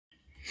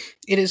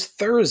It is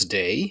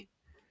Thursday,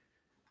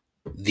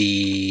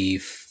 the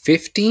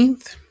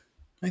 15th,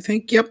 I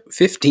think. Yep,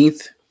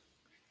 15th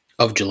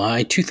of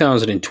July,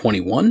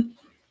 2021.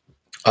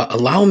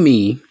 Allow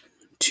me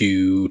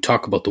to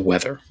talk about the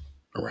weather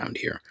around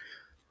here.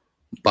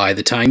 By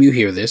the time you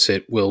hear this,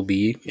 it will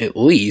be at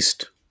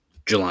least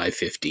July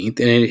 15th,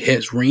 and it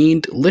has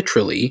rained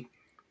literally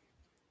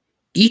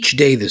each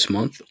day this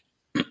month,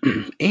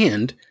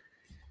 and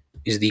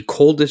is the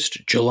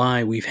coldest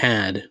July we've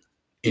had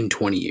in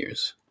 20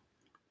 years.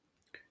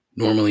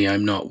 Normally,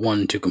 I'm not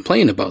one to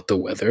complain about the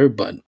weather,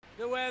 but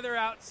the weather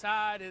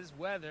outside is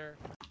weather.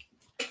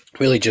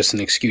 Really just an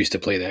excuse to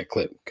play that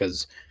clip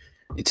because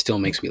it still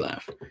makes me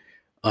laugh.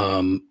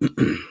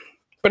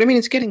 But I mean,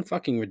 it's getting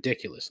fucking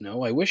ridiculous,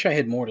 no? I wish I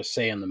had more to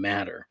say on the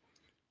matter,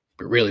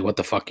 but really, what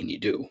the fuck can you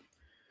do?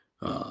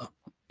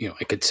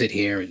 I could sit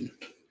here and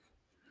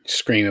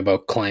scream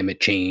about climate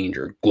change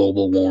or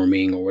global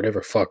warming or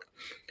whatever fuck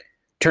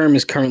term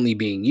is currently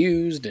being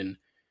used and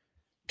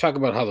talk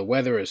about how the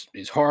weather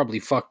is horribly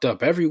fucked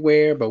up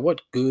everywhere, but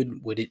what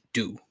good would it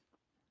do?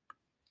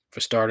 For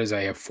starters,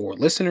 I have 4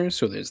 listeners,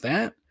 so there's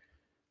that.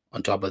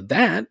 On top of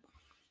that,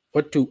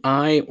 what do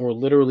I or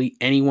literally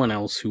anyone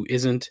else who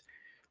isn't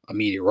a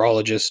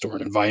meteorologist or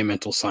an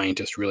environmental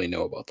scientist really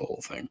know about the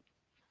whole thing?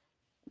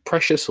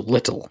 Precious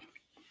little.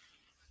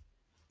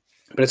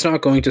 But it's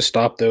not going to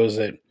stop those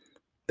that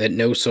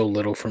know so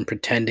little from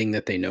pretending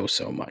that they know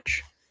so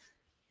much.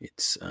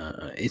 It's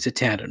a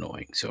tad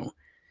annoying. So,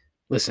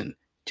 listen,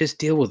 just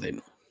deal with it.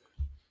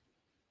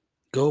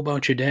 Go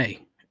about your day.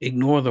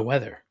 Ignore the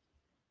weather.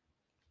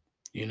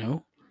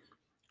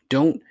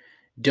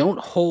 Don't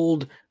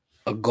hold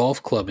a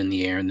golf club in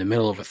the air in the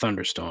middle of a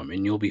thunderstorm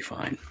and you'll be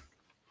fine.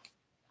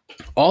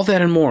 All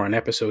that and more on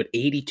episode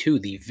 82,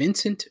 the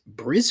Vincent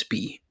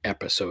Brisby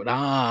episode.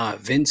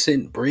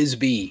 Vincent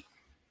Brisby.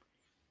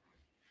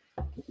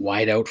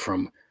 Wideout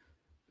from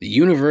the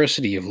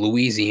University of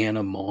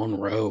Louisiana,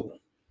 Monroe.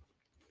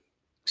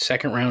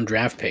 Second round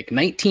draft pick.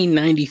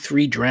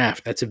 1993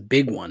 draft. That's a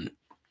big one.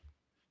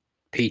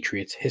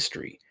 Patriots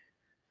history.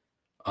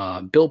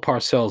 Bill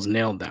Parcells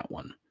nailed that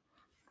one.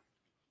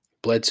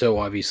 Bledsoe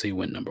obviously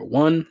went number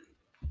 1.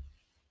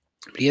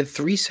 But he had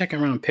 3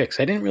 second-round picks.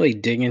 I didn't really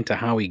dig into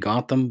how he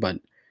got them, but,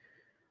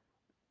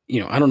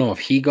 I don't know if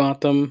he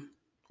got them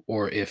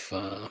or if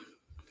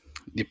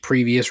the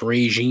previous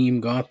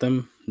regime got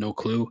them. No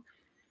clue.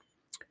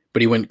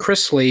 But he went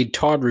Chris Slade,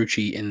 Todd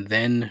Rucci, and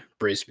then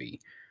Brisby.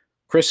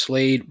 Chris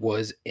Slade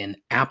was an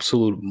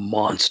absolute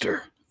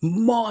monster.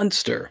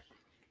 Monster.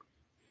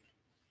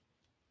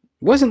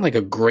 He wasn't like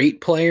a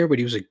great player, but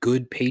he was a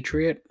good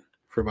Patriot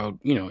for about,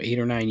 8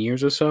 or 9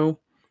 years or so.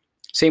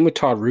 Same with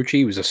Todd Rucci.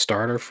 He was a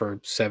starter for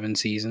 7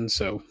 seasons.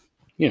 So,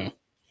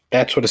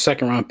 that's what a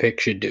second-round pick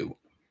should do.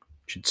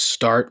 Should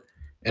start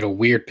at a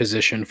weird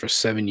position for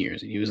 7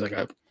 years. And he was like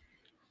a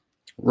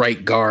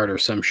right guard or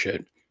some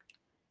shit.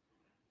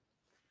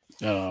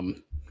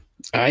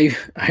 I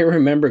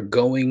remember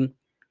going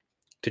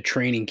to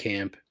training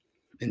camp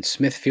in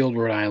Smithfield,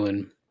 Rhode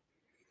Island,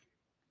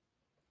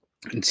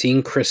 and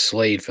seeing Chris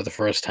Slade for the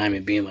first time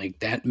and being like,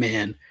 that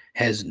man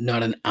has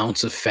not an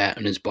ounce of fat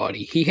in his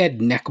body. He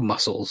had neck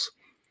muscles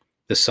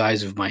the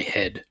size of my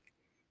head.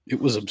 It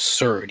was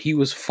absurd. He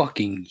was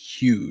fucking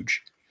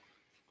huge.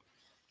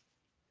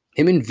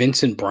 Him and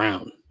Vincent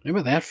Brown.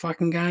 Remember that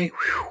fucking guy?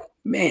 Whew,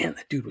 man,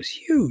 that dude was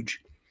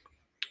huge.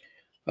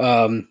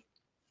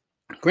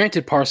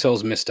 Granted,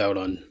 Parcells missed out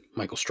on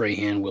Michael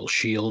Strahan, Will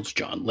Shields,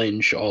 John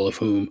Lynch, all of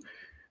whom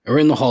are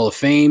in the Hall of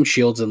Fame.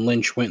 Shields and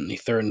Lynch went in the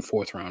 3rd and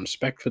 4th round,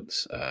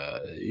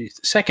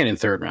 second and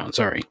third round,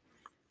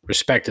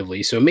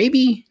 respectively. So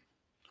maybe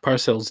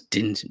Parcells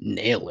didn't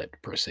nail it,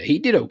 per se. He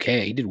did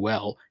okay. He did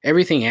well.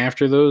 Everything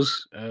after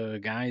those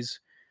guys,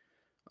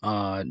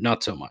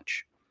 not so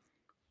much.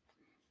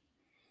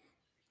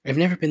 I've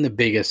never been the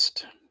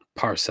biggest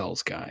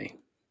Parcells guy.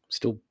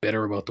 Still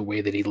bitter about the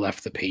way that he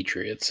left the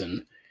Patriots,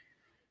 and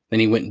then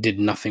he went and did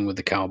nothing with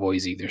the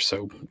Cowboys either.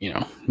 So,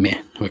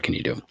 man, what can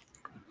you do?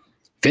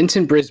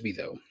 Vincent Brisby,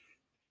 though,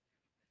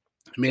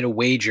 made a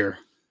wager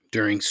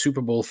during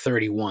Super Bowl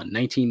 31,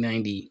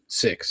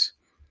 1996,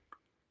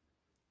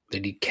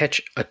 that he'd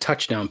catch a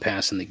touchdown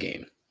pass in the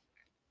game.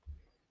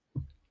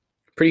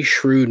 Pretty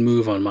shrewd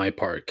move on my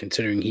part,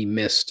 considering he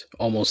missed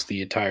almost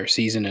the entire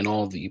season and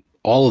all of the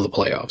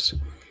playoffs.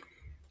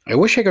 I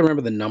wish I could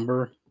remember the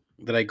number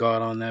that I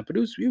got on that, but it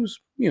was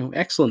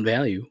excellent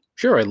value.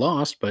 Sure, I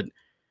lost, but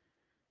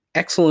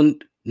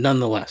excellent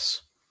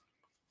nonetheless.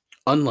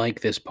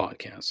 Unlike this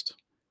podcast.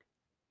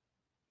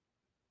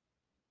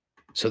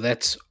 So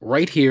that's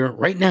right here,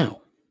 right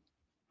now,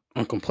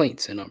 on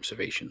Complaints and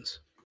Observations.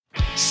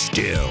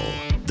 Still,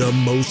 the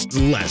most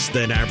less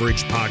than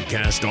average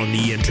podcast on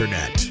the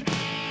internet.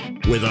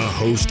 With a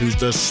host who's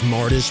the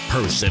smartest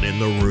person in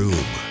the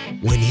room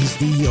when he's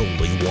the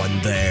only one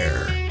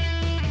there.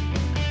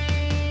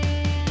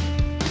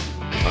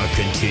 A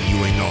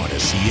continuing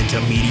odyssey into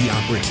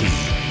mediocrity.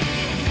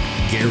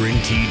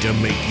 Guaranteed to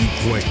make you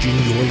question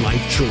your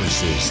life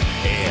choices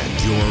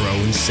and your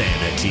own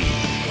sanity.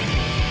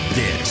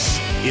 This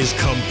is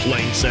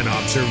Complaints and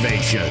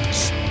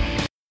Observations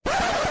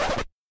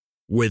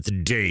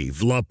with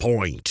Dave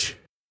LaPointe.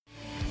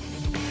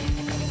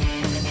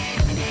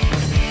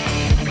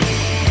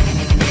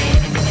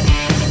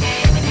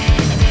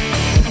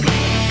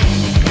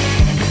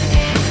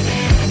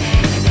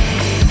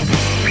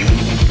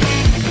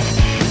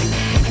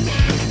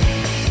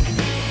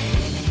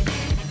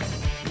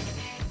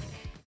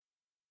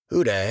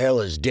 Who the hell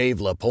is Dave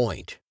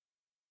LaPointe?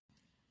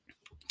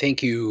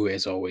 Thank you,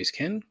 as always,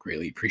 Ken.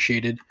 Greatly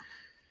appreciated.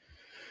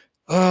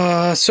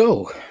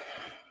 So,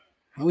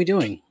 how are we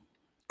doing?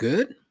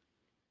 Good?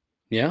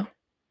 Yeah?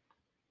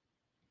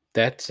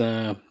 That's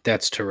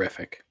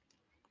terrific.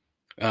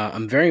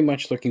 I'm very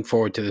much looking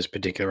forward to this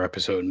particular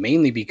episode,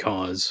 mainly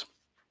because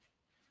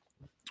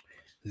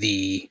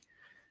the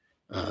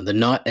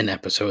not an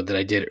episode that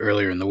I did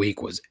earlier in the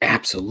week was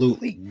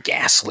absolutely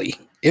ghastly.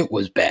 It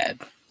was bad.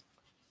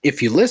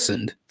 If you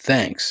listened,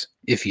 thanks.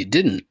 If you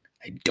didn't,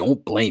 I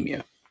don't blame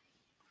you.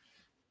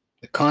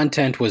 The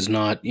content was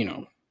not,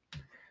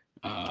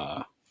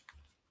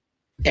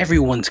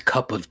 everyone's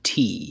cup of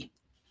tea.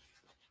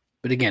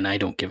 But again, I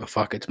don't give a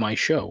fuck. It's my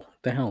show.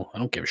 The hell? I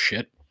don't give a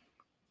shit.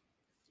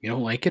 You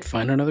don't like it?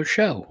 Find another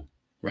show,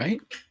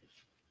 right?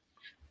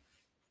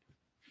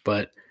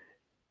 But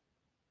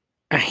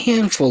a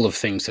handful of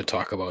things to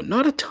talk about.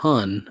 Not a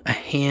ton, a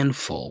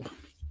handful.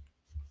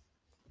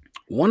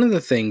 One of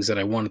the things that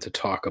I wanted to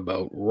talk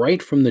about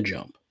right from the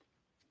jump,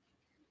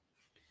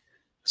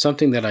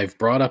 something that I've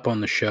brought up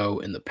on the show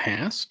in the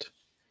past,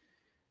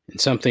 and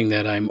something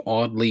that I'm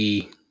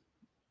oddly,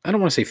 I don't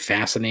want to say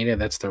fascinated,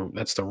 that's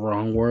the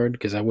wrong word,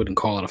 because I wouldn't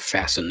call it a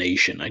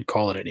fascination, I'd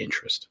call it an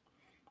interest.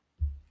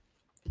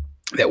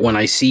 That when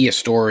I see a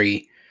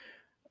story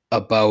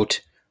about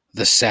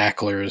the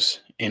Sacklers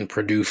and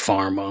Purdue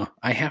Pharma,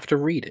 I have to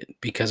read it,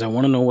 because I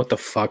want to know what the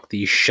fuck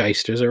these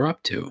shysters are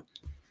up to.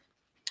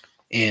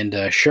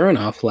 And sure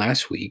enough,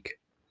 last week,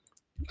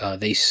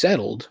 they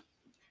settled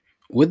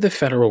with the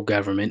federal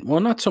government.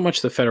 Well, not so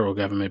much the federal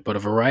government, but a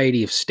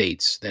variety of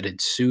states that had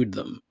sued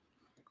them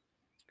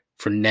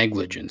for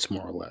negligence,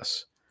 more or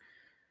less.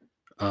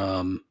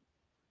 And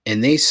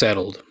they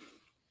settled.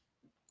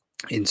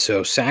 And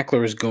so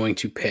Sackler is going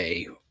to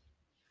pay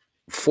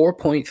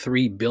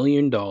 $4.3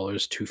 billion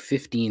to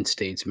 15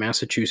 states,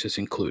 Massachusetts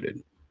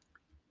included.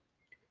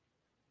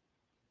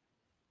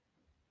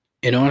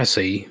 And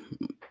honestly,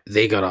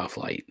 they got off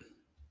light.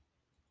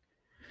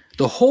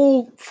 The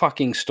whole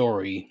fucking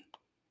story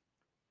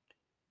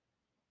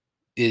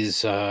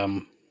is,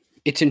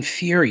 it's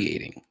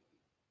infuriating.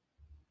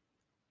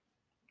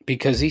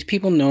 Because these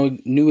people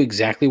knew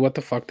exactly what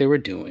the fuck they were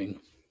doing.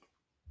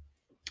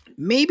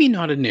 Maybe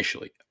not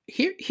initially.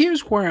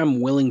 Here's where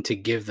I'm willing to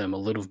give them a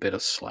little bit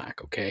of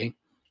slack, okay?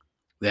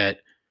 That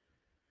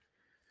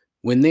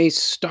when they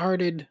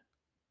started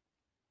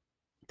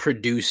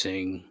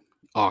producing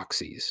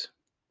oxys,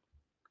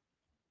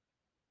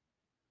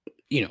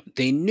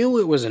 they knew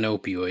it was an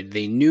opioid.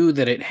 They knew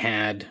that it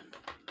had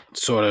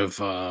sort of,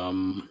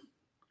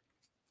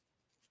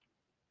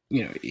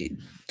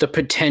 the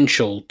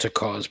potential to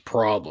cause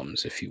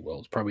problems, if you will.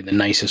 It's probably the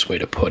nicest way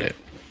to put it.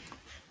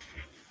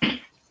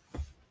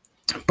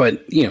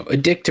 But,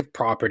 addictive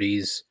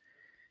properties.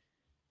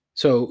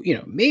 So,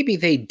 maybe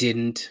they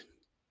didn't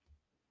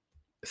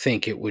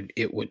think it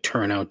would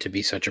turn out to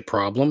be such a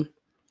problem.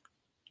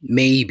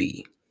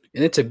 Maybe.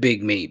 And it's a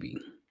big maybe.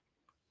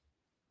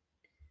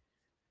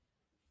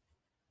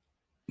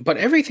 But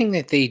everything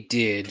that they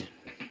did,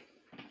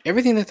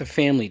 everything that the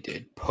family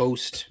did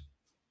post,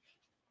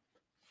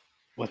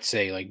 let's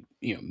say, like,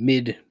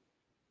 mid-aughts.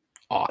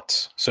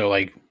 So,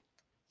 like,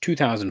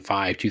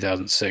 2005,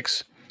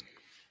 2006.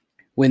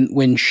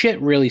 When shit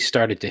really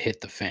started to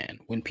hit the fan,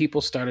 when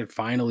people started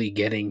finally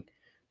getting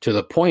to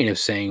the point of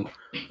saying,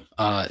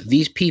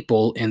 these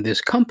people in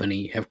this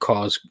company have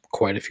caused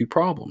quite a few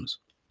problems.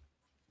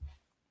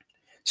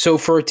 So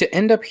for it to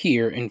end up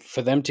here and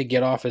for them to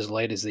get off as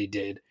light as they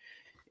did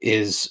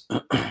is,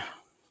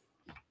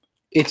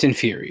 it's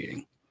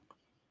infuriating.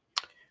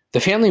 The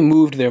family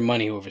moved their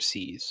money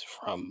overseas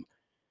from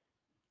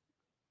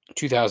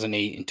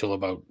 2008 until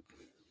about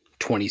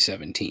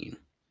 2017.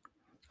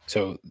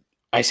 So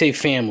I say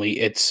family,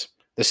 it's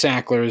the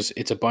Sacklers,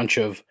 it's a bunch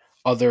of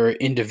other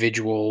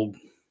individual,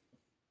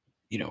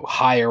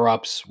 higher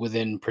ups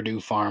within Purdue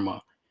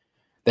Pharma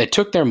that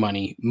took their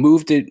money,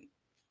 moved it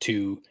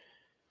to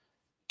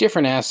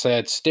different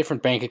assets,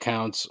 different bank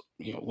accounts,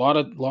 a lot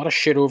of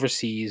shit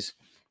overseas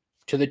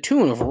to the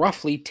tune of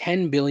roughly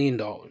 $10 billion.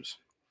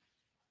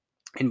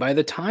 And by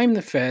the time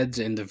the feds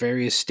and the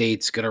various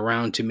states got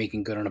around to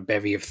making good on a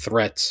bevy of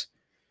threats,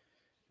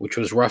 which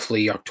was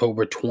roughly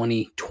October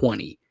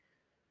 2020,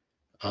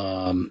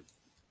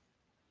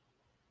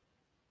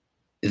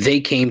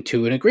 they came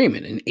to an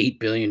agreement, an $8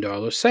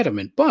 billion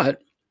settlement.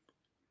 But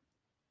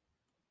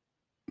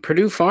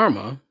Purdue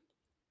Pharma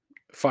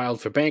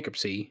filed for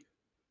bankruptcy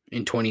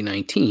in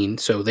 2019,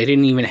 so they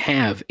didn't even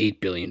have $8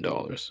 billion,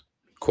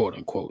 quote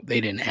unquote.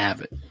 They didn't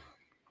have it.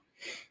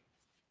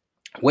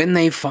 When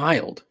they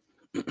filed,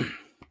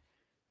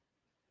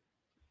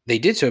 They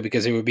did so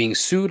because they were being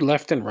sued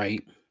left and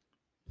right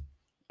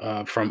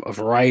from a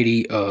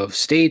variety of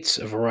states,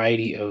 a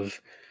variety of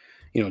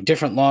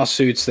different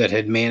lawsuits that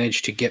had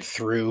managed to get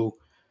through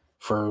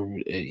for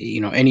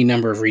any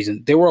number of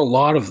reasons. There were a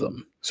lot of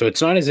them, so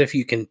it's not as if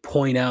you can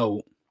point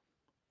out,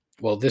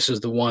 well, this is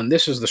the one,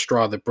 this is the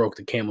straw that broke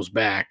the camel's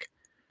back.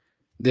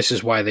 This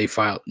is why they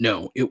filed.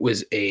 No, it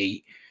was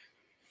a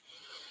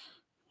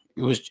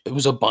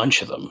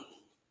bunch of them.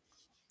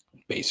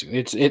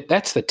 Basically,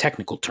 that's the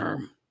technical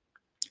term,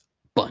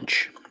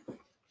 bunch.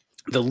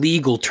 The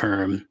legal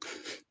term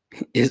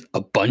is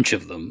a bunch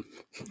of them.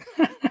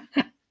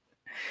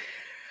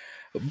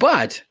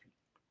 But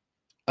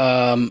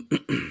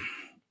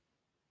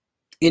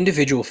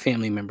individual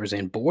family members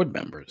and board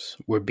members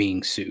were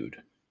being sued.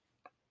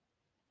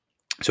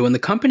 So when the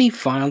company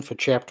filed for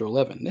Chapter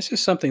 11, this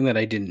is something that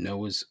I didn't know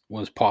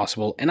was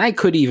possible, and I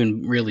could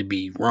even really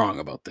be wrong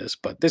about this,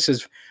 but this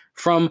is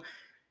from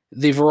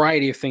the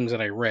variety of things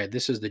that I read.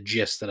 This is the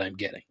gist that I'm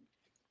getting.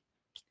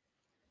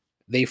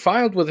 They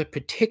filed with a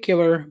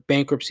particular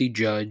bankruptcy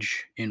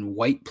judge in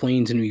White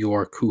Plains, New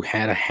York, who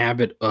had a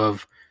habit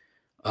of,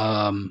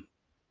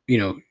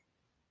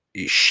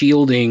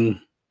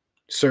 shielding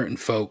certain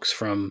folks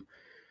from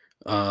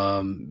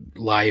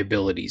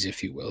liabilities,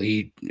 if you will.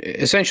 He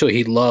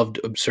loved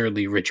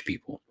absurdly rich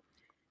people,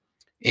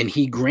 and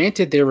he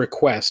granted their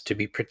request to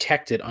be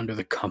protected under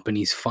the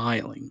company's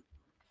filing.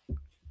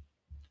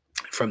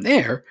 From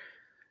there,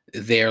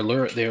 their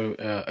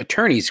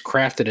attorneys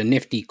crafted a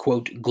nifty,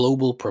 quote,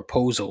 global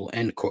proposal,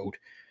 end quote,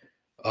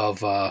 of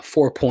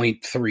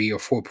 4.3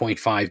 or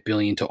 4.5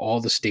 billion to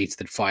all the states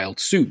that filed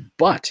suit.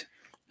 But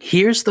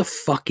here's the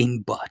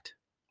fucking but.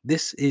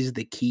 This is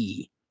the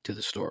key to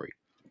the story.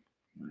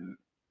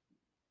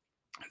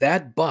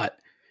 That but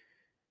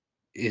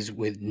is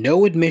with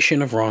no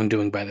admission of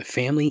wrongdoing by the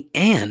family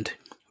and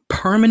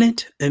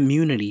permanent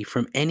immunity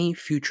from any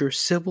future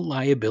civil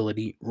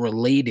liability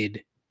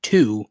related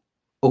to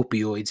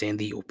opioids and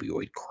the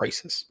opioid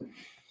crisis.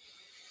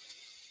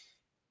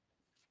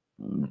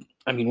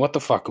 I mean, what the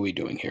fuck are we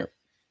doing here?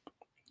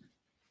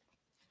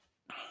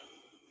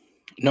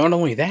 Not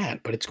only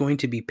that, but it's going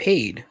to be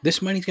paid.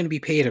 This money's going to be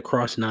paid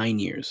across 9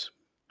 years.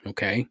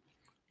 Okay?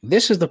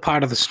 This is the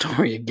part of the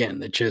story, again,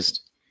 that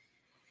just,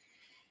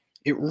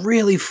 it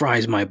really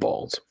fries my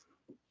balls.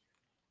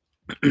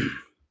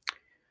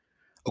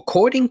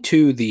 According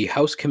to the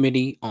House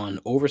Committee on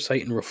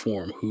Oversight and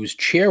Reform, whose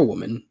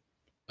chairwoman,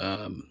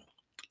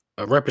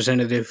 a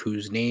representative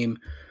whose name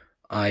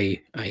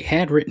I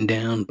had written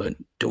down, but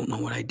don't know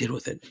what I did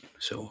with it.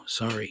 So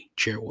sorry,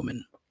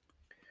 chairwoman.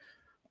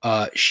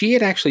 She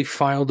had actually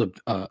filed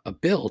a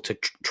bill to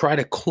try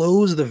to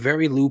close the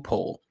very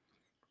loophole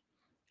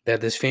that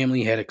this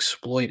family had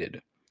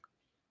exploited,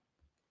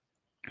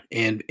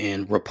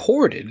 and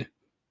reported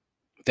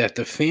that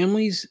the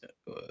family's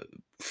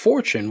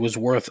fortune was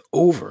worth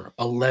over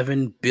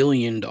 $11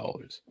 billion.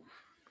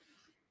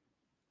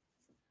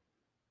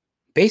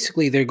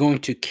 Basically, they're going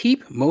to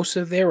keep most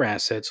of their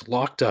assets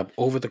locked up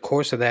over the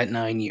course of that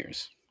 9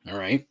 years, all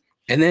right?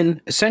 And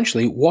then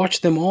essentially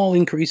watch them all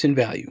increase in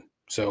value.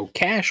 So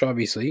cash,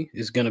 obviously,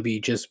 is going to be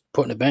just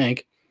put in a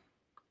bank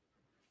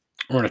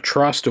or in a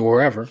trust or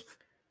wherever.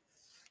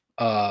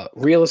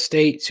 Real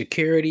estate,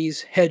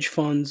 securities, hedge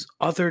funds,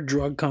 other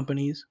drug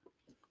companies.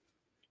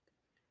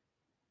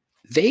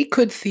 They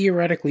could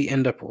theoretically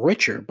end up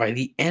richer by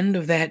the end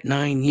of that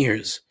 9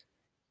 years,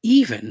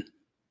 even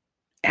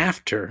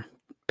after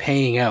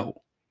paying out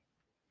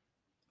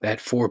that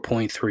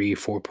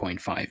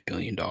 $4.5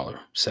 billion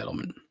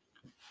settlement.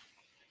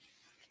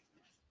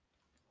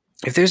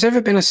 If there's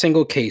ever been a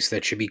single case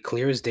that should be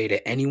clear as day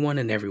to anyone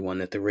and everyone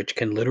that the rich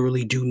can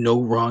literally do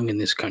no wrong in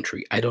this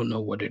country, I don't know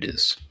what it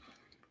is.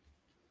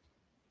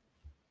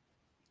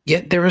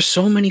 Yet there are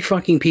so many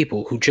fucking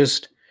people who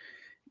just,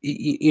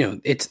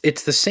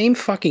 it's the same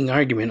fucking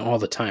argument all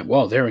the time.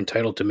 Well, they're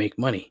entitled to make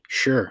money.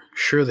 Sure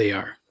they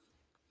are.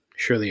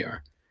 Sure they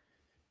are.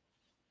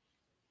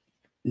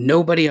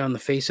 Nobody on the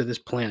face of this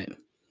planet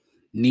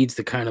needs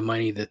the kind of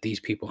money that these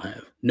people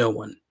have. No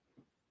one.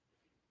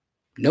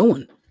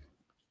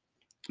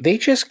 They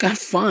just got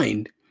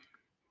fined.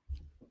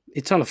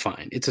 It's not a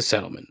fine. It's a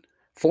settlement.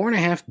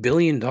 $4.5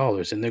 billion,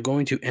 and they're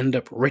going to end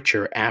up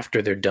richer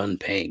after they're done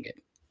paying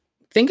it.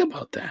 Think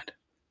about that.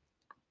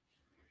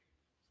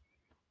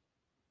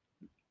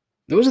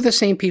 Those are the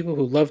same people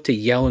who love to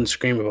yell and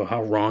scream about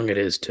how wrong it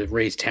is to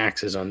raise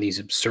taxes on these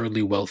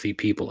absurdly wealthy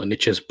people, and it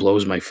just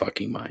blows my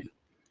fucking mind.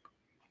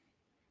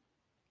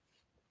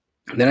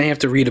 And then I have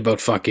to read about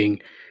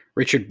fucking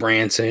Richard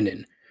Branson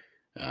and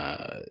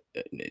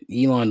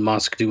Elon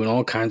Musk doing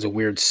all kinds of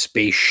weird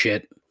space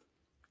shit.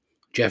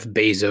 Jeff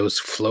Bezos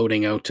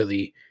floating out to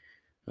the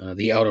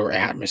outer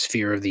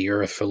atmosphere of the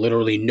earth for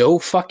literally no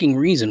fucking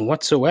reason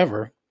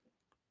whatsoever,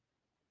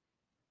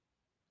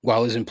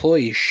 while his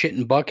employees shit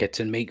in buckets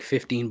and make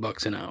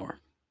 $15 an hour.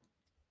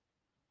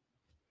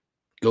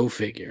 Go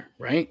figure,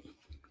 right?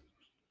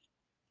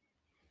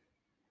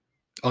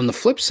 On the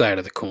flip side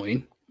of the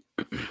coin,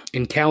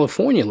 in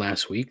California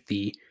last week,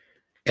 the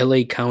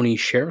LA County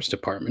Sheriff's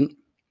Department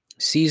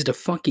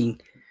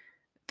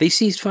They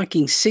seized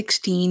fucking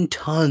 16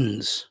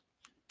 tons,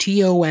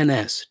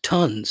 tons,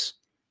 tons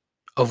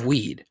of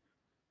weed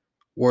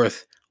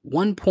worth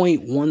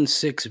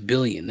 1.16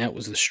 billion. That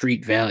was the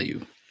street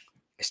value.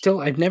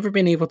 I've never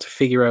been able to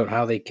figure out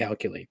how they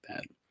calculate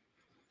that.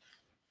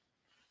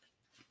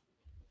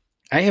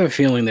 I have a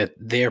feeling that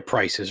their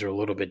prices are a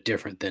little bit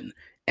different than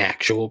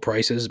actual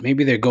prices.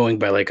 Maybe they're going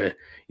by like a,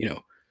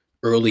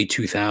 early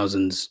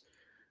 2000s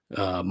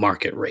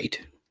market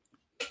rate.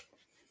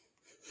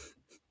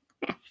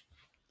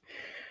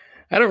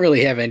 I don't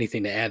really have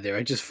anything to add there.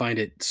 I just find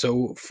it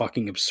so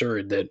fucking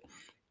absurd that,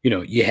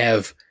 you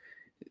have,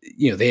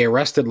 they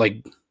arrested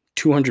like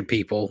 200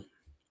 people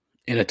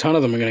and a ton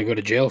of them are going to go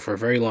to jail for a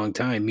very long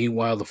time.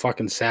 Meanwhile, the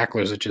fucking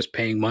Sacklers are just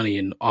paying money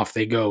and off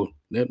they go.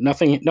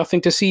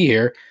 Nothing to see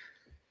here.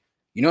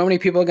 You know how many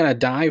people are going to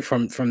die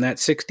from that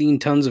 16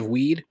 tons of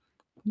weed?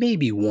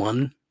 Maybe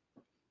one.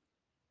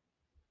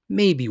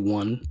 Maybe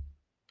one.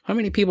 How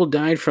many people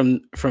died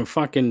from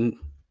fucking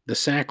the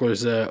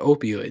Sacklers'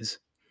 opioids?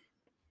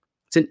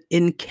 It's an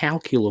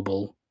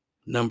incalculable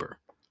number.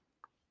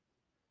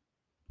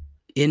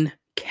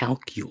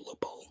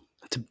 Incalculable.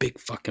 That's a big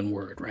fucking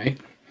word, right?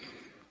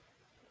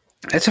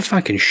 That's a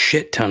fucking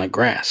shit ton of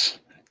grass.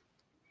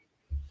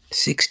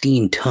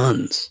 16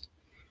 tons.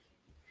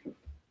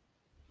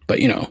 But,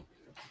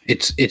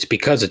 it's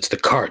because it's the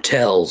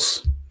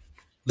cartels.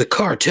 The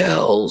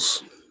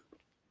cartels.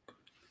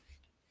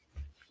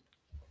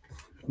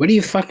 What do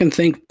you fucking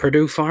think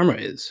Purdue Pharma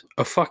is?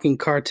 A fucking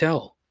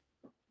cartel.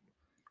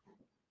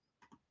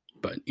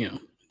 But,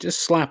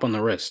 just slap on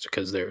the wrist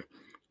because they're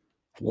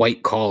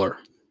white collar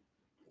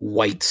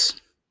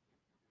whites.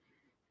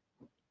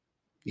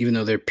 Even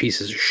though they're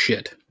pieces of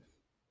shit.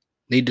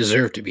 They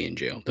deserve to be in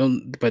jail.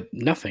 But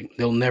nothing.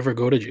 They'll never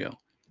go to jail.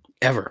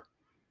 Ever.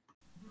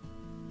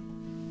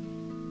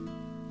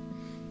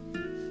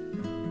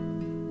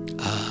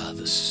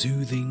 The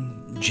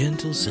soothing,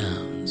 gentle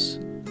sounds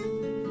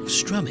of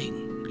strumming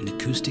an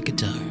acoustic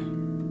guitar.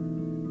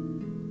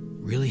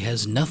 Really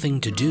has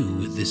nothing to do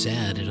with this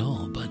ad at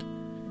all, but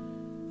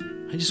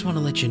I just want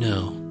to let you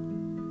know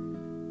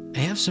I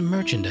have some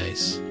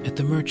merchandise at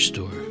the merch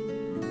store.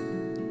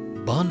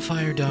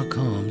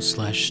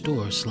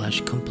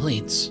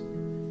 bonfire.com/store/complaints.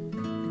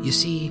 You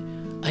see,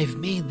 I've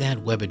made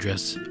that web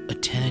address a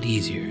tad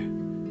easier.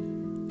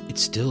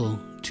 It's still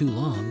too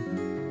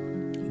long,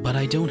 but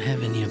I don't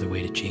have any other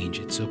way to change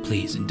it, so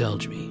please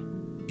indulge me,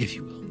 if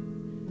you will.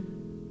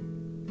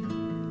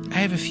 I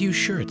have a few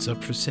shirts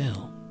up for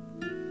sale,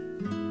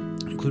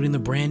 including the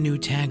brand new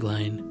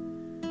tagline,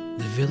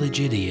 "The Village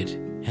Idiot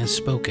Has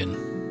Spoken."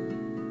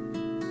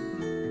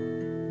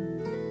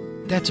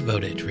 That's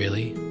about it,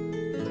 really.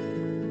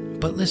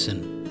 But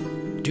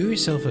listen, do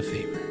yourself a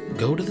favor.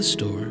 Go to the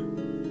store,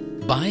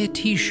 buy a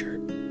t-shirt,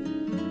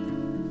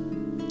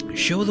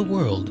 show the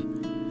world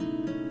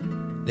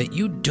that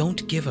you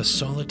don't give a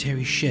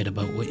solitary shit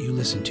about what you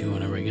listen to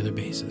on a regular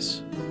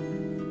basis.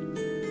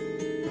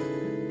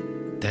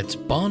 That's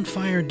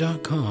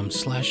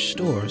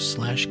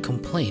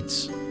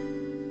bonfire.com/store/complaints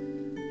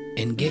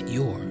and get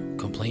your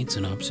Complaints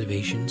and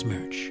Observations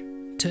merch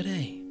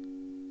today.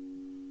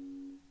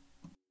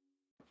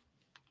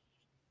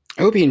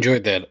 I hope you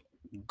enjoyed that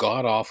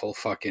god-awful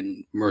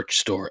fucking merch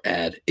store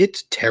ad.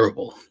 It's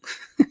terrible.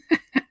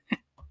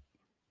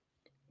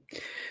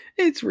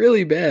 It's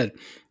really bad.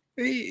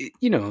 The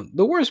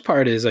worst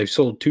part is I've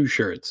sold 2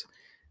 shirts.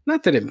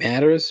 Not that it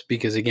matters,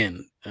 because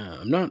again,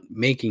 I'm not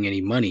making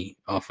any money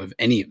off of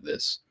any of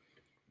this.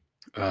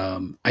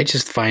 I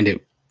just find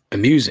it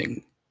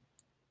amusing.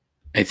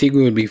 I think it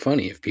would be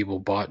funny if people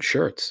bought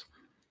shirts.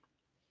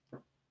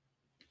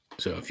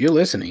 So if you're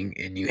listening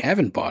and you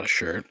haven't bought a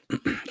shirt,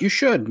 you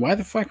should. Why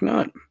the fuck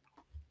not?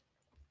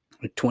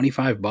 Like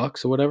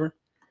 $25 or whatever?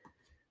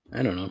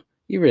 I don't know.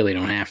 You really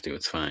don't have to.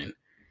 It's fine.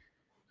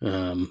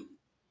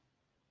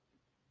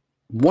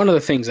 One of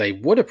the things I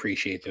would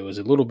appreciate, though, is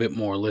a little bit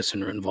more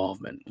listener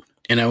involvement.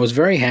 And I was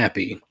very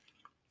happy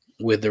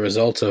with the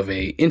results of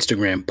a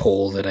Instagram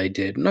poll that I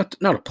did. Not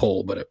a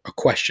poll, but a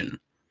question.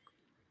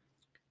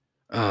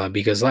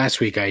 Because last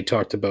week I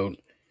talked about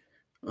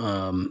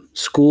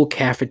school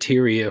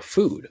cafeteria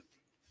food.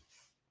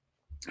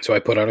 So I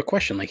put out a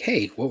question like,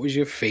 hey, what was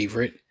your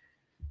favorite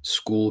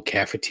school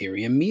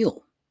cafeteria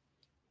meal?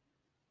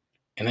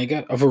 And I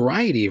got a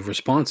variety of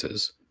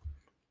responses.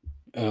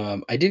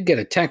 I did get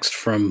a text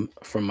from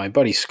my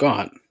buddy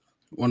Scott,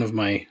 one of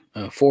my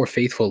 4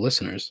 faithful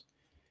listeners,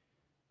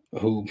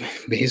 who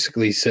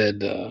basically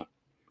said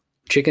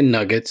chicken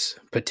nuggets,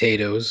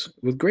 potatoes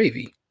with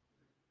gravy.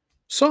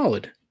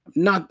 Solid.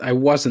 I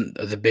wasn't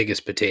the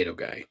biggest potato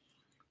guy.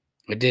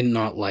 I did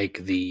not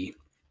like the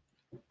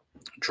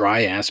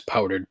dry ass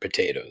powdered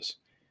potatoes.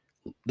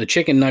 The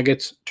chicken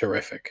nuggets,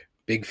 terrific.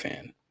 Big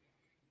fan.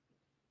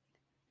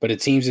 But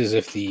it seems as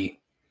if the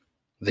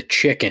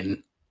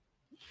chicken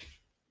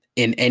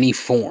in any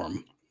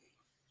form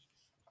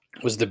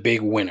was the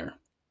big winner.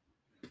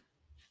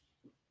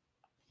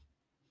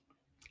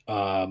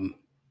 I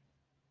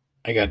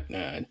got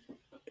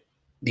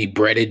the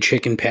breaded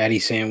chicken patty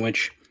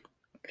sandwich,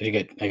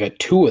 I got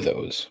two of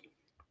those.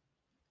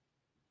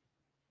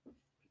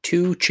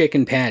 2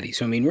 chicken patties.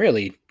 So, I mean,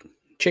 really,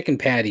 chicken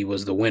patty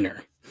was the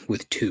winner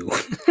with 2.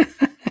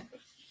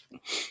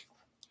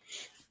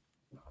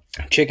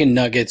 Chicken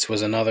nuggets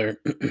was another.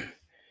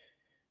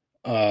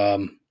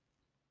 The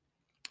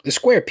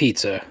square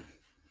pizza.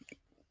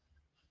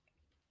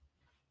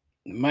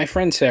 My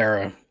friend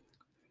Sarah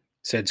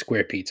said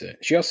square pizza.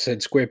 She also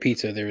said square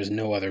pizza, there is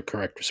no other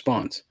correct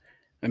response.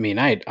 I mean,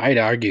 I'd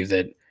argue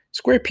that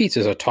square pizza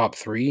is a top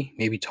 3,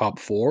 maybe top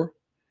 4.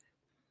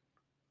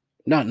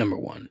 Not number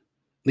 1.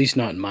 At least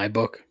not in my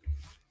book.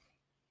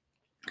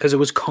 Because it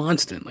was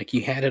constant. Like,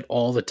 you had it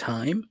all the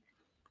time.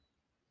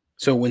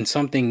 So when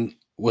something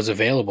was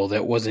available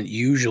that wasn't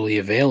usually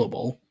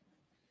available,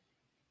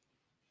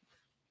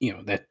 you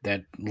know,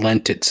 that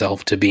lent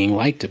itself to being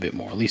liked a bit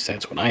more. At least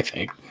that's what I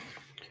think.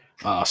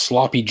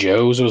 Sloppy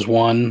Joe's was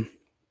one.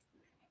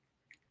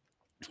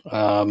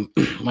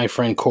 My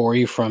friend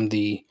Corey from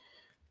the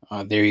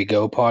There You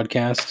Go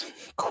podcast,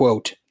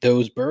 quote,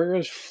 those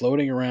burgers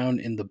floating around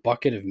in the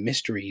bucket of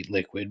mystery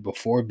liquid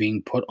before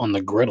being put on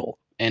the griddle,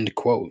 end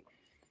quote.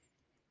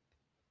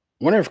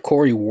 I wonder if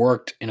Corey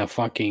worked in a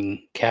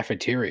fucking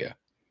cafeteria,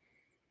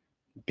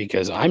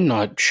 because I'm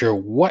not sure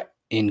what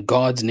in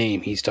God's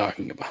name he's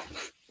talking about.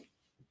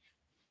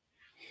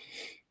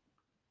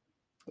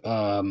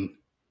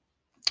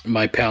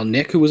 My pal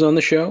Nick, who was on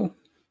the show,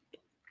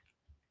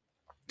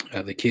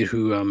 the kid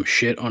who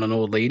shit on an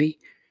old lady,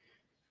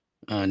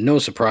 no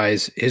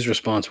surprise, his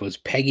response was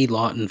Peggy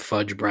Lawton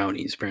fudge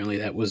brownies. Apparently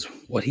that was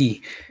what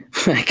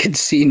I could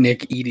see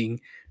Nick eating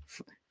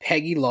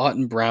Peggy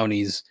Lawton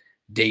brownies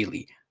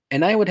daily.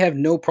 And I would have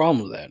no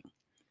problem with that,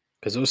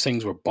 because those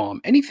things were bomb.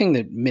 Anything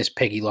that Miss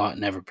Peggy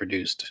Lawton ever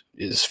produced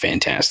is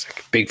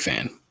fantastic. Big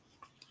fan.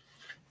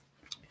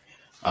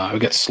 We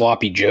got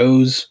Sloppy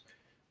Joe's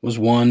was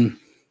one.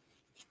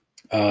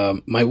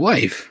 My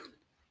wife,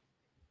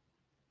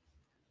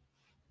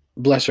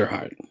 bless her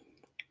heart,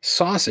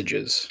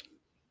 sausages,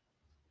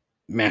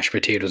 mashed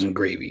potatoes and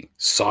gravy.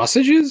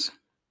 Sausages?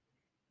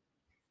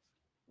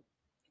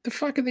 The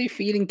fuck are they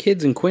feeding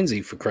kids in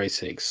Quincy, for Christ's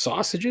sake?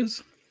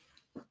 Sausages?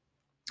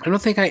 I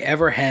don't think I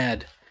ever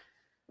had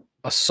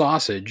a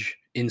sausage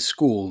in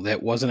school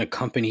that wasn't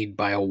accompanied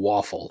by a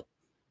waffle.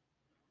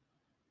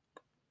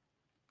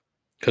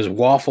 Because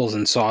waffles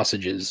and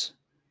sausages,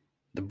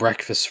 the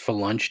breakfast for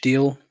lunch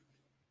deal,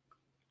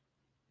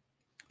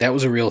 that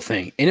was a real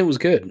thing. And it was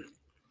good.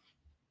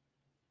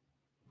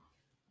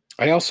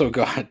 I also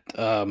got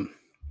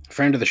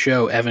friend of the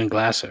show, Evan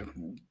Glasser.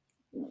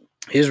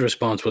 His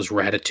response was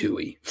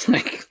ratatouille.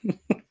 Like,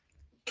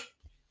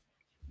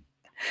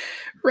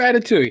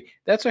 ratatouille.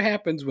 That's what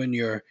happens when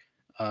you're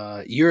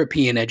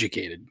European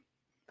educated.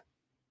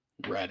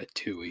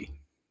 Ratatouille.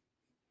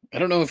 I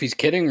don't know if he's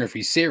kidding or if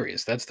he's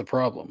serious. That's the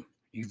problem.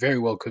 He very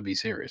well could be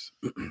serious.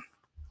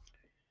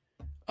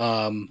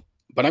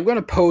 But I'm going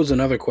to pose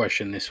another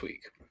question this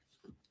week.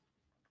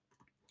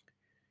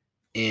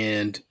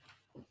 And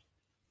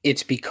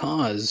it's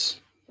because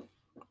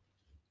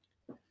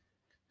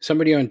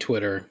somebody on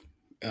Twitter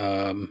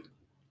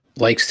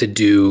likes to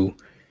do...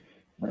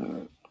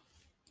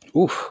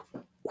 Oof.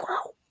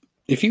 Wow.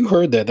 If you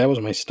heard that, that was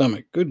my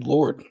stomach. Good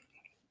Lord.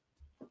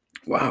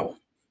 Wow.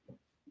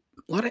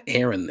 A lot of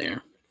air in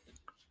there.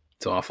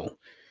 It's awful.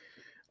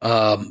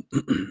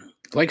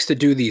 Likes to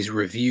do these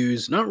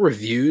reviews, not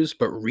reviews,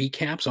 but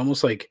recaps,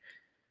 almost like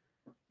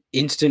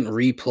instant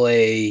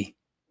replay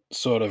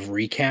sort of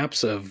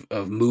recaps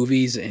of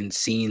movies and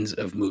scenes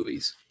of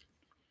movies.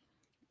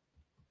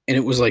 And it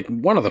was like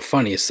one of the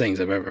funniest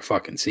things I've ever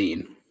fucking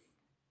seen.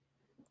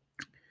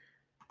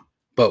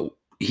 But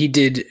he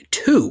did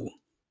 2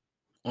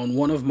 on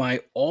one of my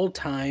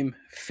all-time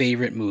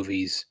favorite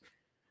movies,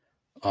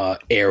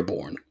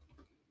 Airborne.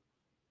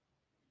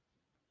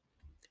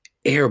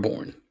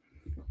 Airborne.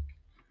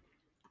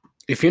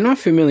 If you're not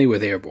familiar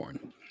with Airborne,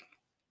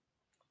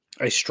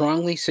 I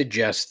strongly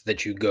suggest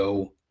that you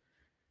go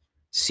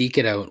seek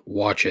it out,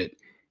 watch it,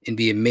 and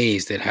be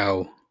amazed at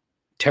how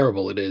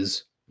terrible it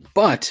is,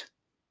 but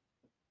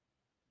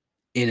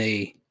in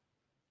a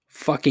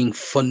fucking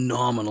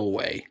phenomenal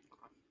way.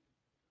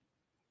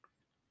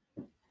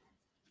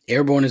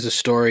 Airborne is a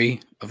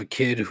story of a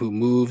kid who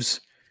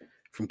moves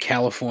from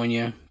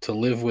California to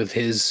live with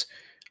his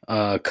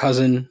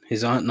cousin,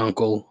 his aunt and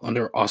uncle,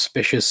 under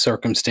auspicious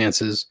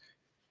circumstances,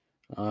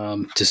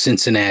 to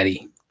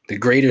Cincinnati, the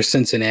greater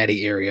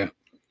Cincinnati area.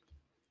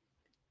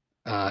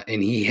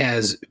 And he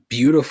has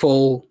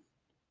beautiful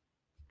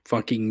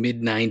fucking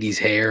mid-90s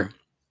hair.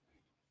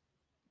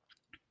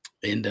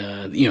 And,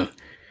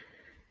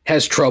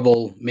 has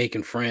trouble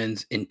making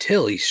friends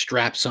until he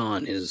straps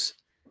on his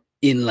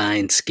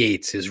inline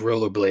skates, his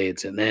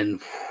rollerblades, and then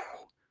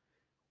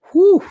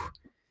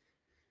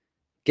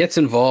gets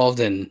involved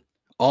in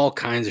all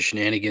kinds of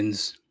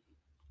shenanigans,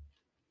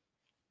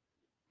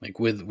 like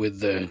with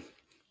the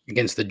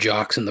against the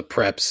jocks and the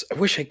preps. I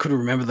wish I could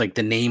remember like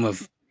the name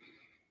of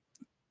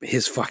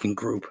his fucking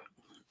group.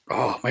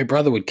 Oh, my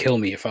brother would kill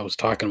me if I was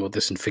talking about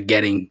this and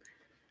forgetting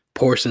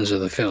portions of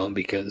the film,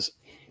 because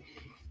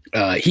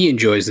He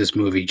enjoys this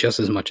movie just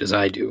as much as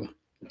I do.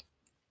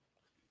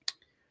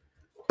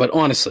 But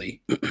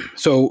honestly,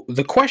 so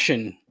the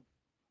question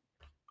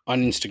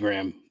on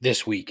Instagram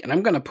this week, and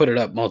I'm going to put it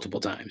up multiple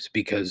times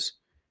because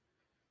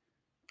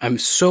I'm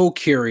so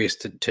curious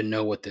to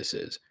know what this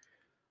is.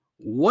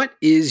 What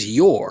is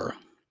your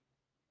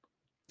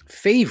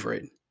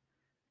favorite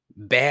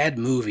bad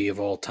movie of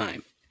all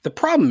time? The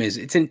problem is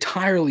it's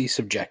entirely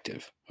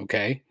subjective,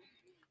 okay?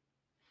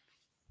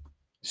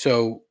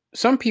 So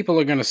some people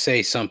are going to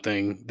say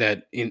something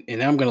that, and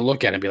I'm going to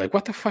look at it and be like,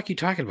 what the fuck are you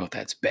talking about?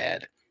 That's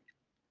bad.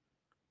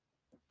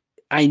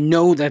 I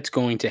know that's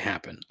going to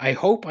happen. I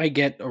hope I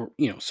get,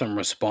 some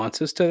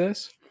responses to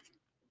this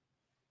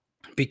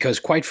because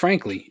quite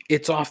frankly,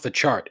 it's off the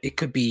chart. It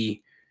could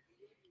be,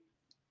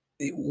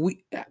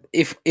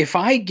 if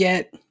I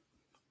get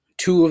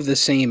two of the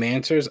same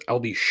answers, I'll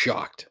be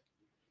shocked.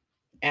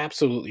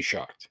 Absolutely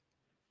shocked.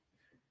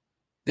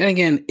 Then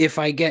again, if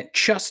I get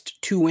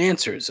just two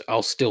answers,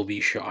 I'll still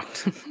be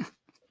shocked.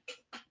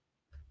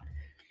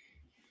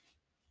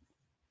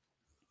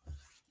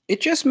 It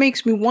just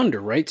makes me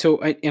wonder, right?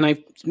 So, I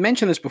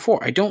mentioned this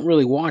before. I don't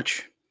really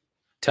watch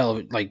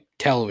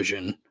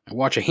television. I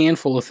watch a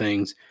handful of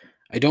things.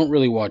 I don't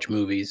really watch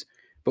movies.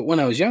 But when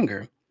I was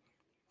younger,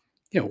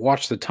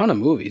 watched a ton of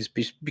movies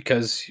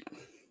because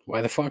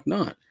why the fuck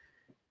not?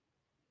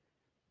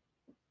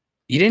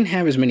 You didn't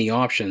have as many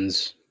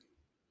options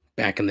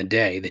back in the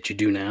day that you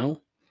do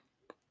now.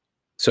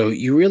 So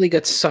you really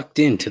got sucked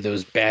into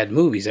those bad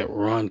movies that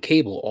were on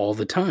cable all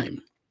the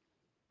time.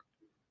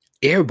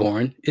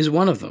 Airborne is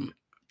one of them.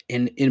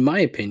 And in my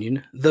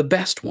opinion, the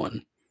best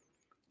one.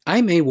 I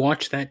may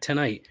watch that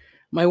tonight.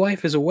 My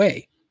wife is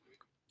away.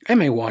 I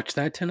may watch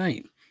that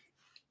tonight.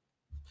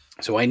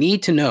 So I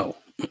need to know,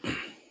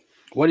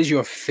 what is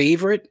your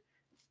favorite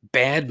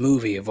bad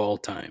movie of all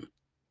time?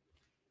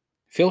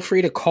 Feel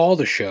free to call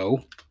the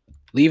show.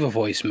 Leave a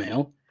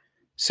voicemail.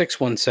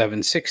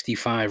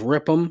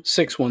 617-65-RIP'EM,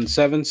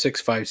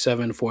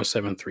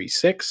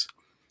 617-657-4736.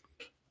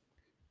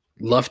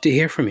 Love to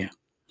hear from you.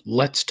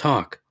 Let's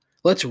talk.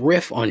 Let's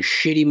riff on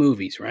shitty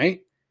movies,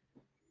 right?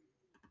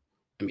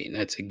 I mean,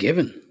 that's a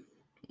given.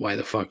 Why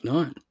the fuck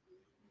not?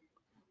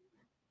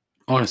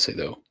 Honestly,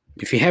 though,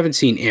 if you haven't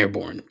seen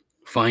Airborne,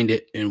 find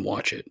it and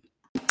watch it.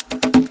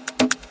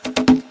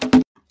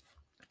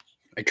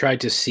 I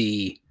tried to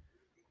see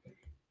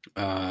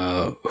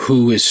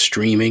who is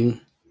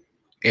streaming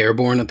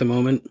Airborne at the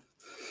moment.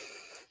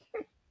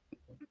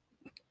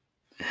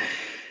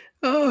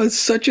 Oh, it's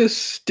such a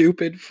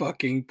stupid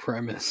fucking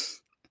premise.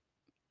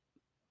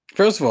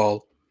 First of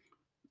all,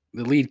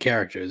 the lead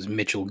character is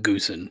Mitchell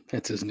Goosen.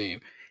 That's his name.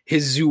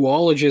 His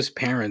zoologist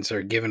parents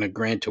are given a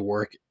grant to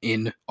work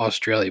in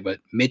Australia,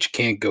 but Mitch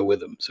can't go with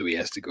them, so he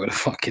has to go to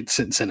fucking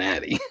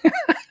Cincinnati.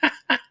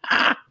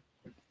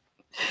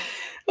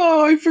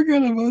 Oh, I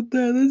forgot about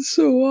that. That's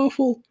so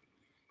awful.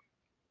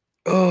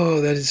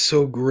 Oh, that is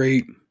so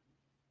great.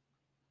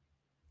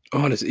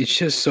 Honestly, it's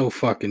just so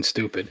fucking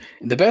stupid.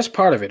 And the best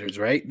part of it is,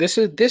 right? This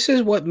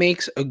is what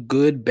makes a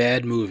good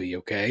bad movie,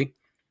 okay?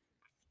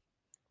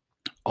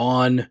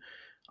 On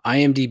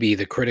IMDb,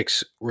 the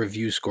critics'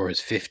 review score is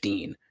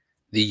 15.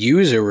 The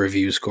user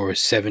review score is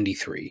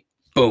 73.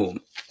 Boom.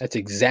 That's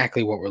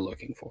exactly what we're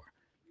looking for.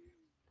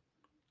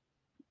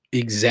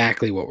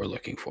 Exactly what we're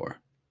looking for.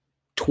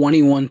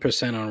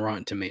 21% on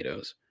Rotten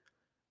Tomatoes.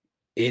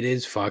 It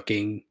is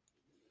fucking...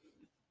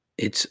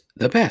 It's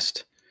the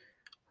best.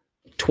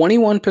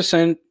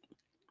 21%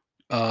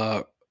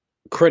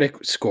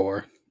 critic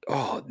score.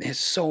 Oh, there's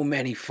so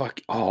many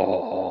fucking...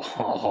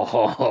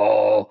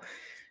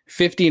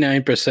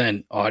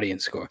 59%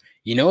 audience score.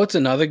 You know what's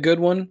another good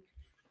one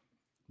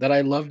that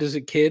I loved as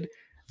a kid?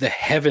 The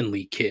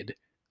Heavenly Kid.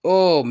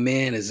 Oh,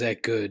 man, is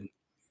that good.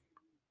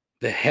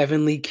 The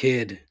Heavenly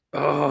Kid.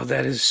 Oh,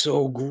 that is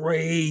so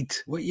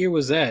great. What year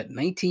was that?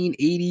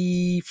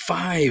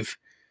 1985.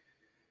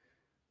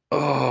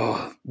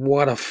 Oh,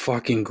 what a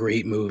fucking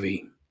great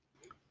movie.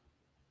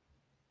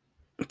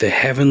 The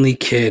Heavenly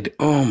Kid.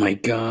 Oh, my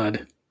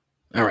God.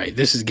 All right,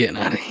 this is getting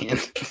out of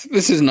hand.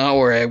 This is not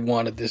where I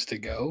wanted this to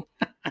go.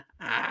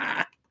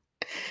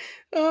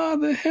 Oh,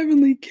 The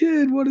Heavenly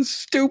Kid. What a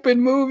stupid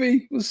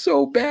movie. It was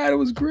so bad. It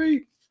was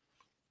great.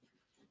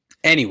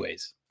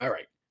 Anyways, all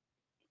right.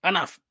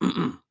 Enough.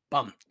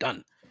 Bum.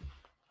 Done.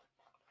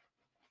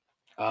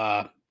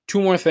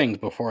 Two more things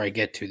before I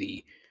get to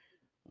the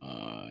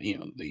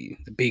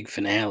big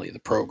finale of the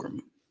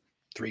program.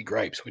 3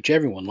 gripes, which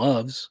everyone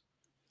loves.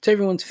 It's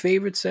everyone's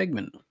favorite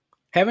segment.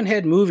 Haven't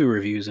had movie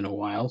reviews in a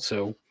while,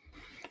 so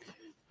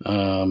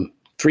 3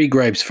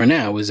 gripes for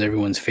now is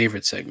everyone's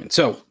favorite segment.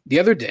 So the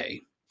other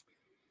day,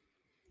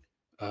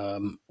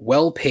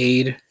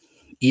 well-paid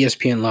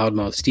ESPN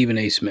loudmouth Stephen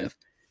A. Smith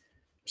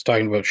was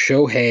talking about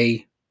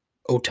Shohei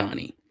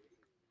Ohtani,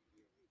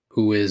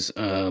 who is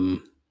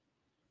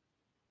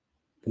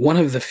one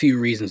of the few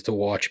reasons to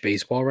watch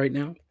baseball right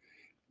now.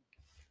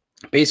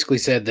 Basically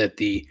said that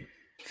the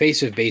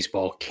face of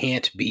baseball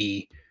can't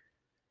be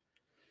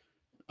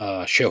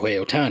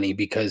Shohei Ohtani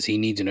because he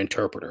needs an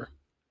interpreter.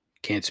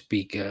 can't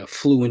speak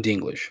fluent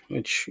English,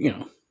 which,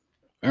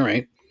 all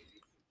right.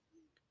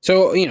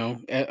 So,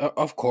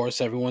 of course,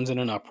 everyone's in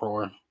an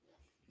uproar,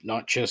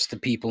 not just the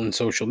people in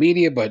social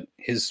media, but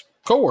his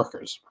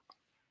coworkers.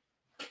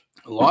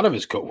 A lot of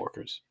his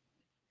coworkers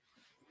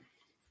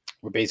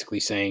were basically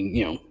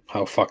saying,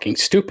 how fucking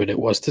stupid it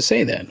was to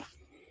say that.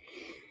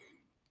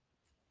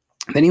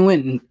 Then he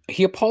went and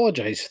he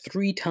apologized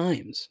 3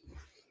 times.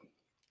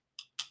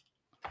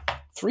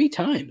 3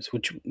 times,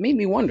 which made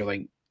me wonder,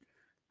 like,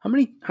 how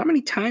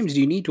many times do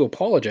you need to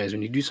apologize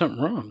when you do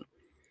something wrong?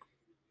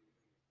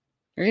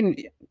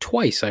 And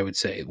twice, I would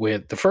say. Where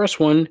the first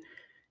one,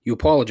 you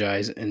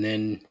apologize and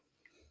then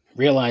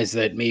realize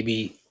that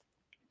maybe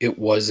it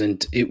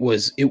wasn't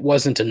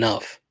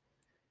enough,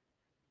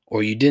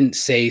 or you didn't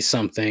say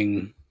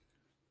something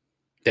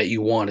that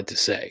you wanted to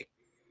say.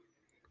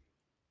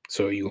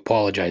 So you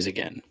apologize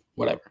again,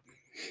 whatever.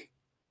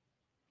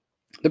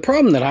 The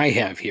problem that I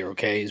have here,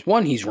 okay, is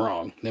one, he's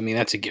wrong. I mean,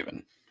 that's a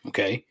given,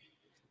 okay?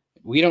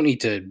 We don't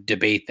need to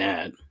debate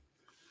that.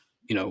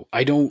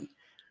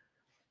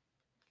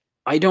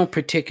 I don't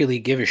particularly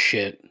give a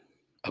shit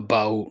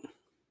about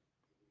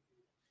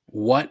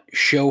what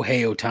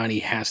Shohei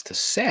Ohtani has to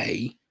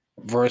say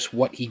versus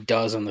what he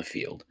does on the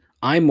field.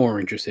 I'm more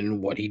interested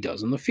in what he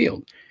does on the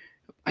field.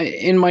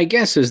 And my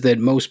guess is that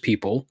most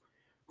people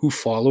who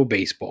follow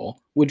baseball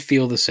would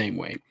feel the same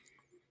way.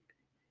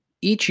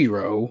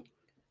 Ichiro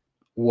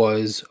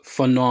was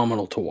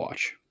phenomenal to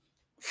watch.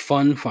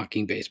 Fun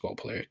fucking baseball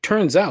player.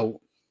 Turns out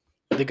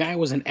the guy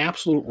was an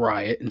absolute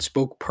riot and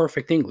spoke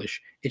perfect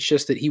English. It's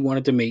just that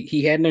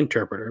he had an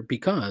interpreter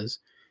because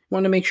he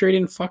wanted to make sure he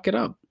didn't fuck it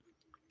up,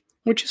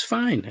 which is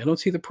fine. I don't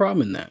see the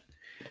problem in that.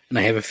 And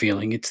I have a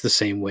feeling it's the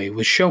same way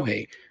with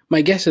Shohei.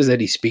 My guess is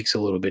that he speaks a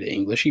little bit of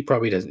English. He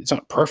probably doesn't. It's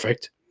not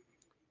perfect.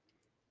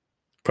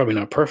 Probably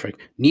not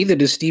perfect. Neither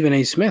does Stephen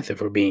A. Smith,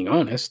 if we're being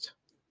honest.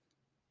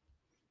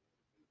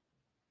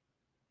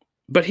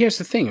 But here's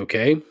the thing,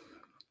 okay?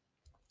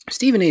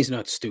 Stephen A. is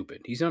not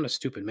stupid. He's not a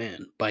stupid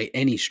man by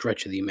any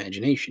stretch of the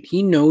imagination.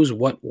 He knows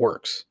what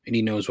works, and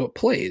he knows what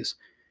plays.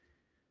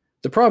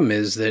 The problem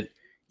is that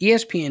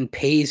ESPN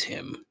pays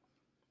him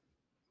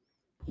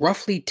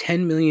roughly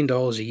 $10 million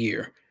a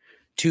year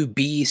to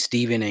be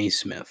Stephen A.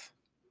 Smith.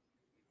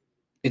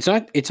 It's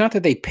not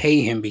that they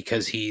pay him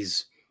because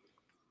he's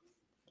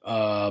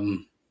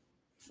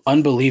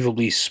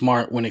unbelievably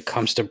smart when it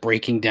comes to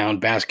breaking down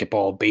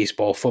basketball,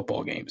 baseball,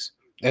 football games.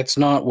 That's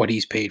not what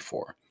he's paid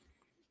for.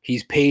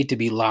 He's paid to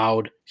be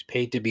loud. He's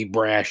paid to be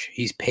brash.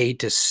 He's paid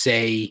to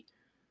say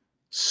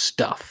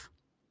stuff.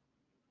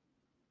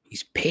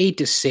 He's paid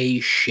to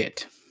say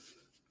shit,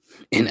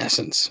 in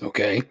essence,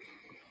 okay?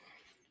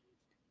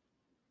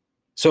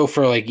 So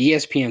for like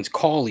ESPN's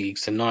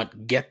colleagues to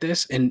not get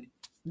this, and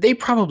they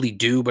probably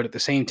do, but at the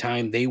same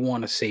time, they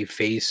want to save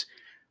face,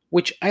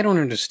 which I don't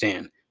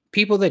understand.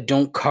 People that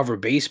don't cover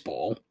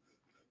baseball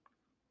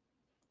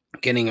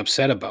getting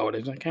upset about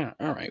it, like, all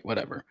right,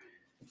 whatever.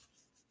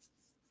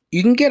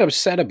 You can get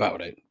upset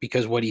about it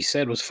because what he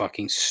said was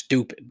fucking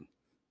stupid.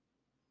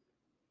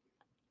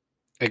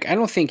 Like, I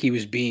don't think he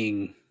was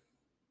being,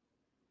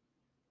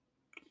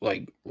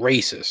 like,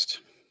 racist,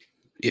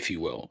 if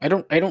you will. I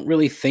don't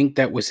really think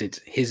that was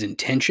his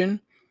intention.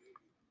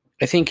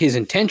 I think his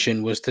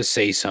intention was to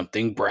say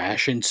something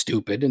brash and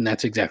stupid, and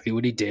that's exactly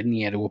what he did, and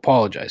he had to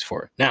apologize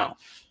for it. Now,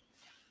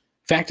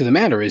 fact of the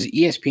matter is,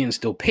 ESPN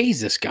still pays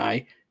this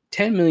guy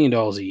 $10 million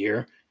a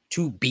year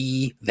to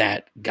be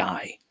that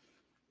guy.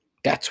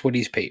 That's what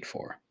he's paid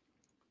for.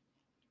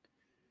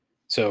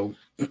 So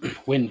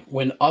when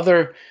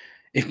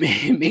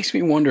it makes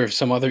me wonder if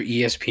some other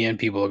ESPN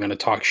people are going to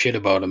talk shit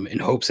about him in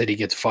hopes that he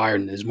gets fired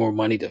and there's more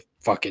money to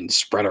fucking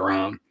spread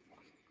around.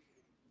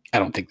 I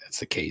don't think that's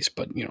the case,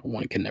 but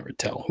one can never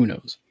tell. Who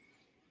knows?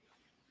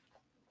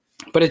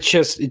 But it's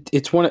just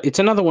it's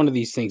another one of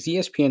these things.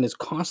 ESPN is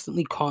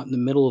constantly caught in the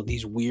middle of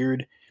these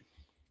weird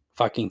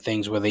fucking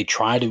things where they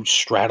try to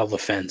straddle the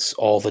fence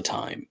all the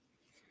time.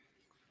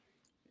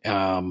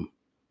 And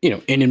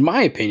in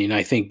my opinion,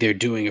 I think they're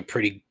doing a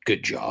pretty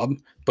good job.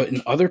 But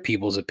in other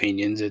people's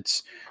opinions,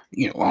 it's,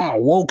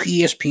 woke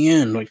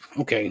ESPN. Like,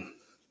 okay,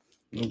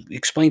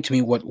 explain to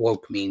me what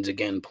woke means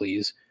again,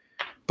 please.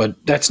 But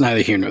that's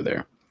neither here nor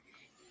there.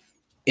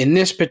 In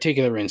this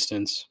particular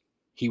instance,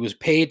 he was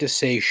paid to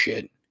say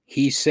shit.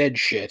 He said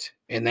shit.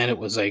 And then it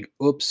was like,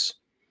 oops,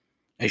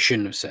 I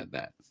shouldn't have said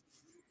that.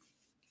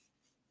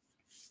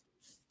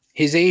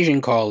 His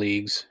Asian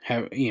colleagues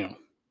have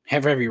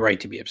every right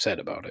to be upset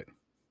about it.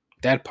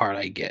 That part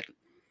I get.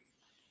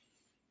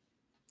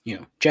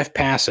 Jeff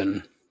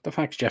Passan. The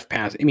fuck's Jeff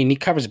Passan? I mean, he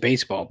covers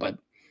baseball, but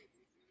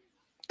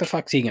the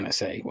fuck's he gonna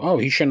say? Oh,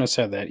 he shouldn't have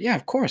said that. Yeah,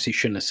 of course he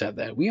shouldn't have said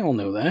that. We all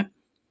know that.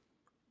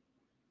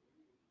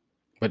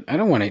 But I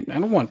don't want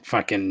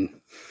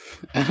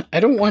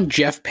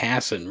Jeff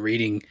Passan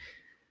reading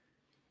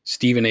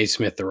Stephen A.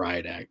 Smith, The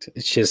Riot Act.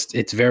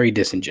 It's very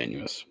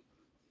disingenuous.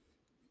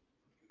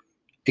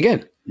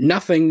 Again,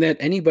 nothing that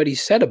anybody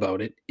said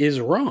about it is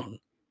wrong.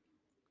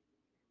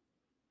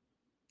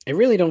 I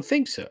really don't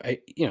think so.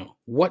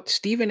 What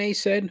Stephen A.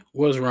 said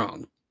was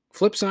wrong.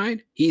 Flip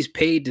side, he's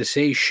paid to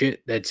say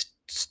shit that's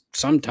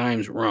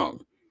sometimes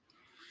wrong.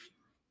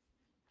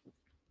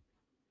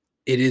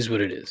 It is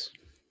what it is.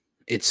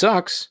 It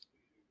sucks.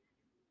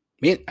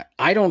 Man,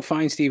 I don't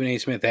find Stephen A.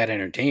 Smith that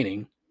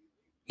entertaining.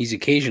 He's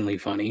occasionally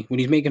funny. When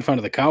he's making fun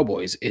of the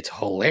Cowboys, it's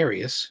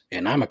hilarious.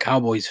 And I'm a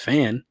Cowboys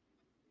fan.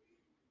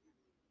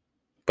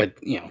 But,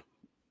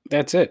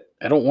 that's it.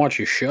 I don't watch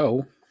his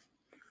show.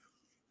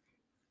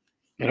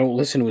 I don't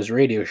listen to his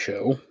radio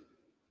show.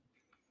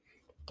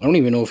 I don't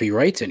even know if he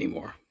writes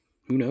anymore.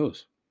 Who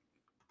knows?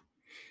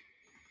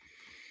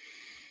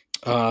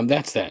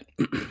 That's that.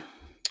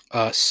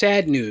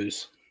 Sad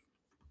news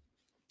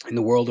in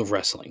the world of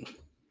wrestling.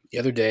 The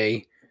other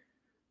day,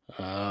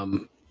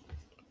 one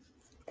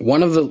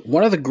of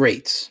the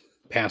greats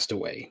passed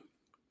away,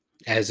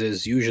 as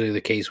is usually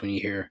the case when you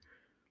hear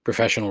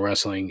professional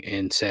wrestling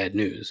and sad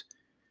news.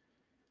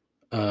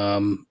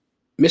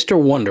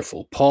 Mr.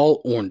 Wonderful,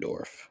 Paul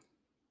Orndorff,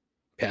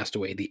 passed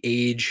away at the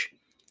age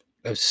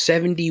of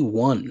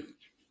 71.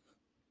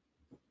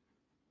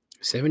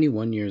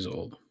 71 years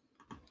old.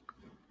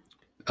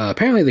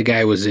 Apparently the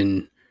guy was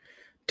in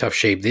tough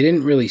shape. They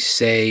didn't really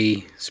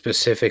say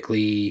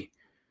specifically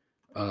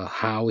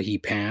how he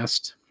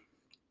passed,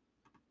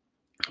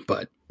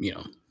 but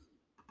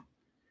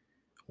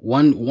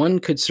one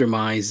could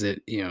surmise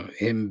that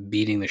him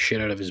beating the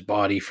shit out of his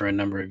body for a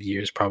number of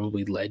years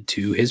probably led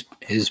to his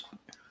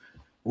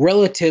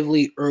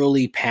relatively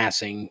early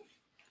passing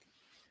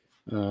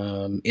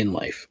in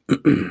life.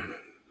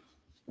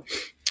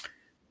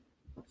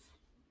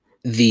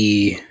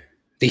 The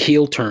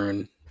heel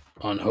turn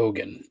on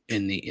Hogan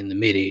in the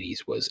mid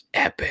 80s was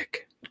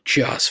epic,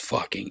 just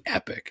fucking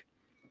epic.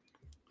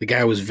 The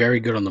guy was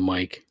very good on the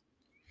mic,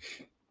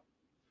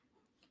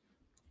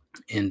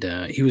 and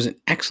he was an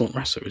excellent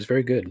wrestler. He was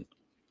very good.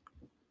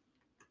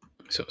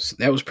 So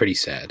that was pretty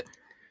sad.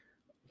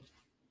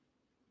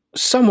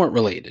 Somewhat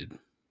related,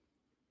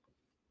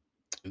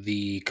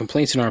 the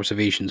Complaints and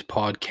Observations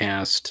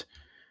podcast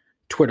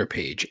Twitter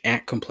page,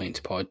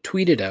 @ComplaintsPod,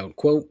 tweeted out,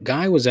 quote,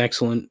 "Guy was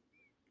excellent,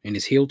 and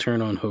his heel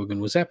turn on Hogan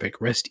was epic.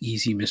 Rest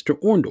easy, Mr.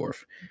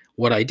 Orndorff."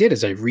 What I did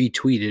is I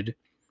retweeted,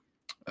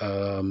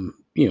 a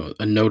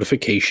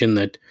notification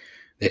that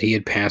he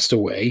had passed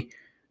away.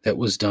 That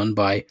was done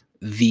by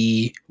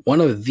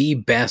one of the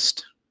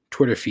best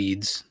Twitter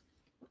feeds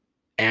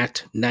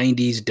at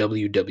 90s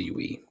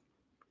WWE.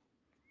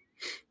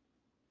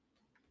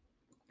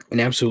 An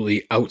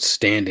absolutely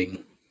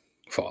outstanding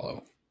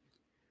follow.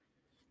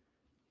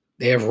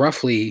 They have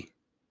roughly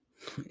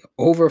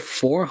over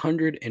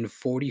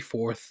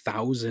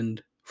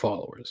 444,000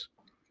 followers,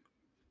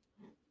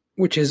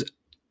 which is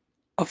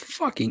a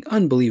fucking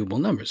unbelievable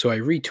number. So I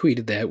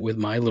retweeted that with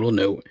my little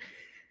note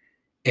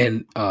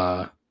and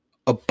a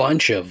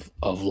bunch of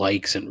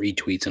likes and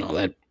retweets and all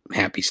that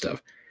happy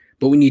stuff.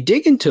 But when you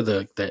dig into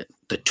the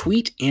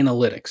tweet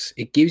analytics,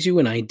 it gives you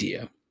an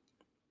idea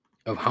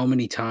of how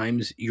many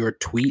times your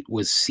tweet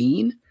was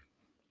seen.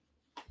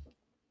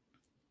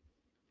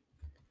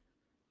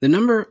 The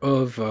number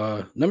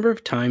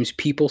of times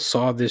people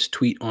saw this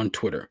tweet on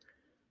Twitter,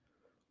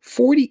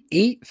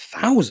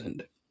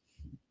 48,000.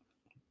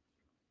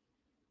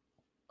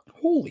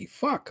 Holy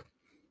fuck.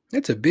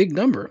 That's a big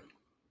number.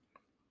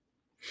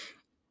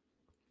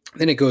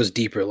 Then it goes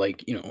deeper,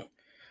 like,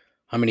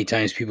 how many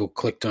times people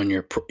clicked on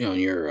your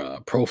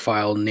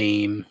profile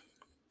name,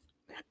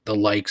 the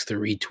likes, the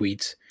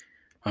retweets,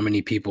 how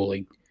many people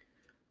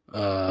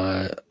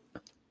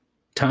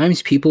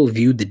times people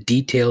viewed the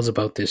details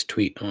about this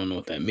tweet. I don't know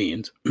what that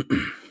means.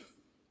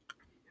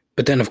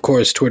 But then, of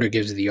course, Twitter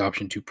gives you the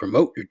option to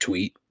promote your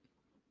tweet,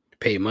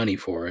 pay money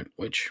for it,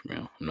 which,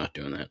 I'm not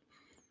doing that.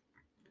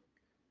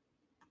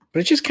 But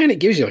it just kind of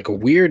gives you like a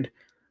weird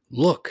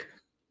look.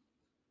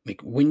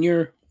 Like when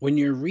you're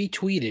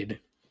retweeted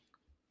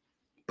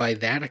by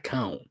that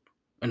account,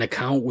 an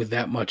account with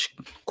that much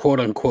quote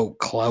unquote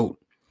clout,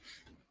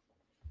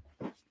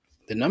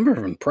 the number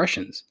of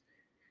impressions,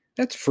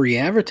 that's free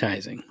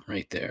advertising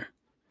right there.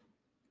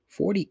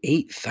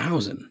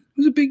 48,000. It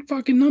was a big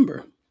fucking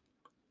number.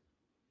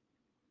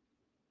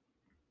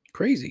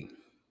 Crazy.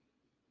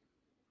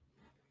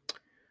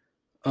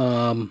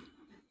 So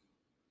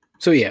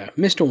yeah,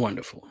 Mr.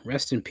 Wonderful.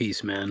 Rest in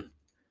peace, man.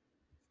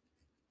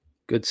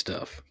 Good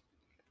stuff.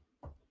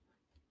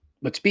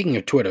 But speaking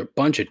of Twitter,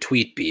 bunch of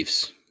tweet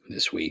beefs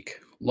this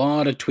week. A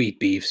lot of tweet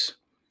beefs.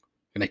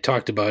 And I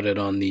talked about it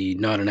on the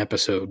Not an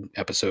Episode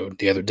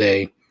the other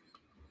day.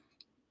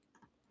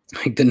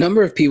 Like the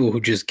number of people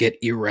who just get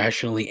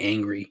irrationally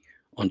angry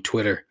on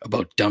Twitter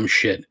about dumb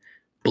shit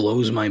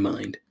blows my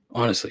mind.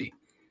 Honestly.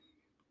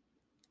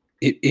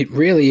 It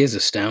really is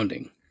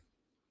astounding.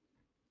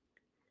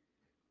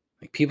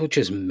 Like people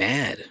just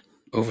mad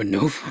over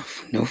no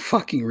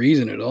fucking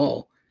reason at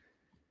all.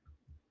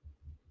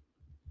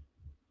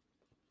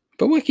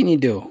 But what can you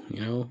do?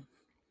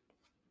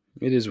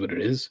 It is what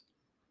it is.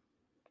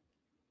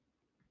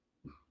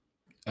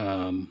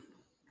 On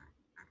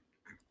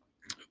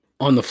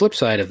the flip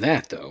side of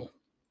that, though,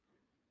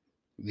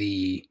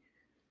 the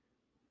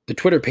The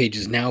Twitter page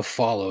is now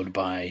followed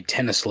by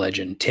tennis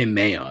legend Tim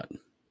Mayotte.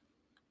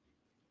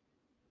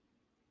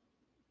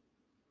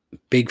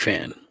 Big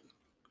fan.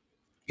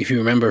 If you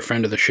remember, a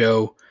friend of the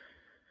show,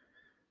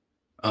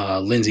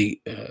 Brittany,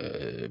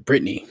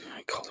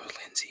 I call her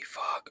Lindsay,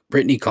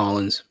 Brittany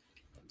Collins,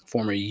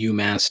 former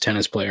UMass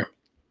tennis player.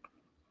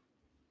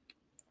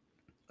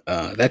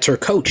 That's her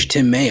coach,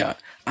 Tim Mayotte.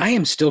 I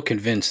am still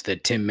convinced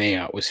that Tim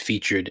Mayotte was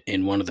featured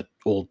in one of the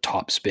old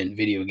Top Spin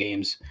video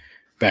games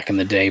back in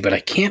the day, but I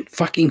can't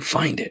fucking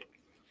find it.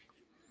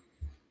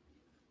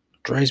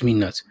 Drives me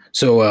nuts.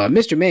 So,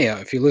 Mr.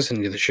 Mayotte, if you're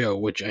listening to the show,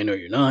 which I know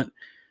you're not,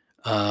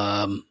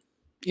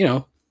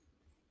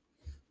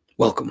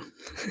 welcome.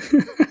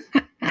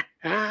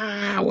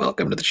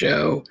 Welcome to the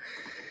show.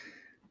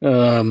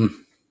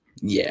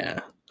 Yeah.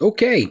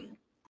 Okay.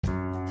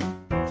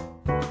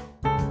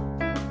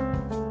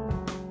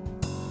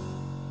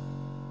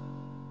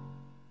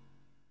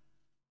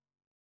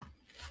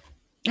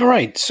 All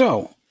right,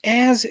 so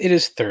as it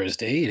is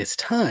Thursday, it is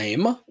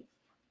time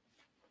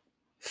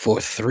for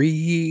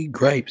 3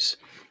 gripes.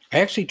 I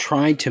actually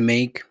tried to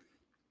make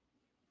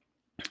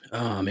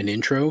an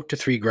intro to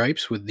 3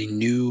 gripes with the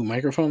new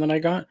microphone that I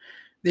got.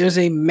 There's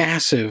a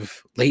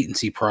massive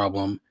latency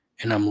problem,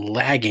 and I'm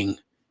lagging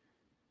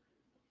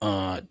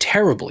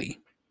terribly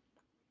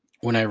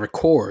when I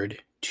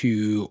record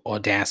to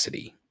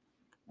Audacity.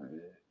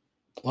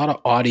 A lot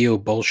of audio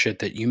bullshit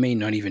that you may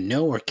not even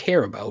know or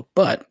care about,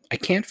 but I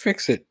can't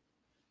fix it.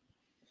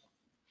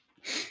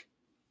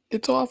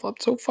 It's off. I'm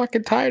so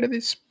fucking tired of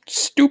this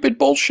stupid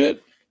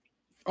bullshit.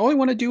 All I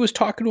want to do is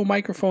talk into a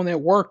microphone that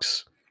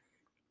works.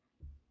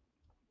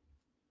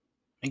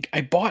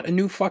 I bought a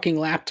new fucking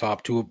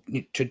laptop to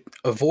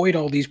avoid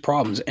all these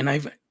problems, and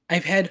I've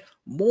had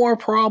more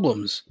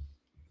problems.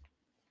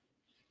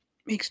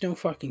 Makes no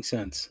fucking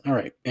sense. All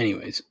right.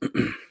 Anyways.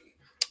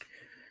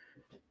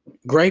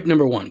 Gripe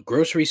number 1,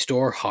 grocery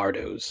store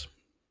hardos.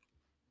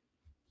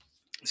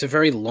 It's a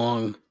very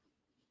long,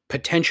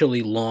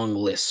 potentially long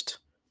list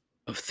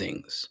of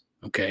things,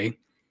 okay?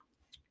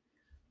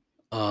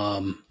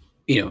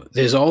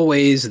 There's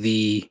always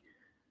the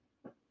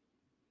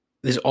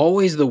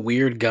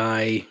weird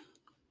guy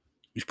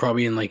who's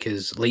probably in like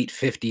his late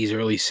 50s,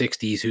 early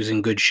 60s, who's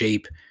in good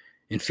shape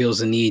and feels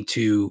the need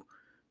to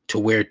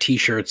wear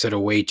t-shirts that are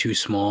way too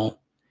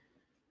small,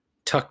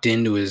 tucked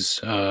into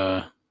his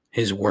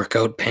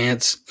workout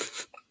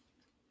pants.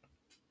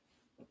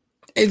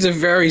 It's a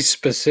very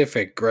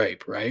specific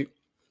gripe, right?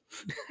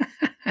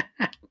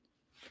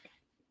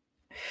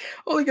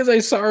 Only because I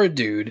saw a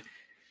dude.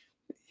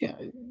 Yeah.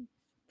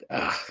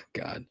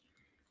 God.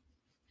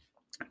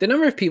 The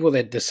number of people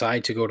that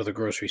decide to go to the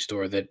grocery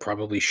store that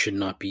probably should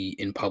not be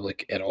in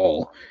public at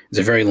all is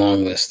a very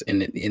long list.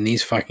 And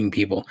these fucking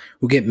people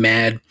who get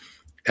mad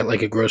at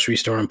like a grocery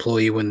store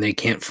employee when they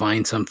can't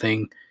find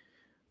something.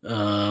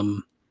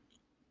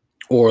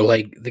 Or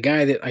like the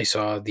guy that I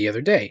saw the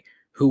other day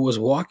who was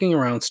walking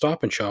around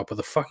Stop and Shop with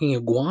a fucking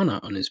iguana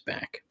on his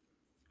back.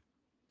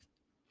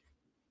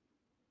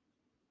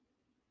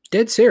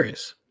 Dead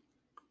serious.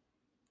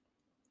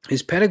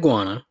 His pet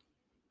iguana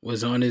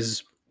was on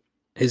his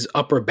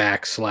upper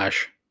back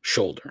 /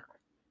 shoulder.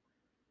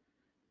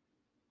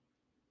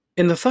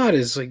 And the thought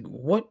is like,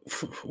 what,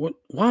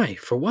 why,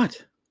 for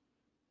what?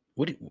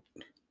 The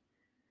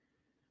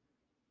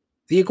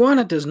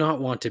iguana does not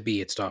want to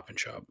be at Stop and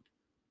Shop.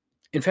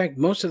 In fact,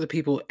 most of the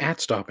people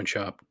at Stop and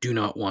Shop do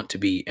not want to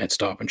be at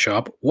Stop and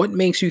Shop. What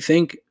makes you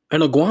think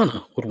an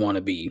iguana would want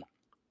to be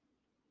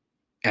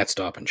at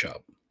Stop and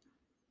Shop?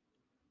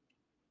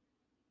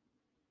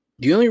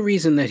 The only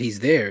reason that he's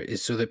there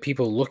is so that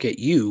people look at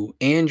you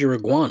and your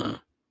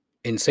iguana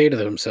and say to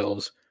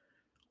themselves,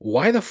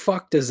 why the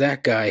fuck does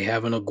that guy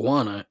have an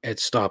iguana at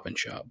Stop and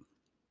Shop?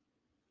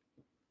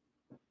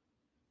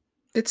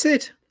 That's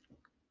it.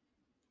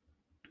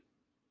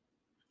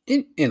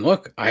 And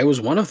look, I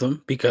was one of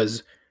them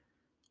because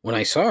when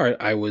I saw it,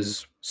 I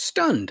was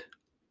stunned.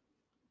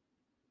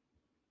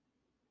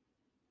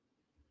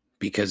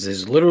 Because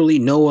there's literally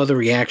no other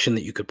reaction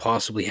that you could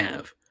possibly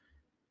have.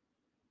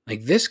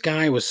 Like, this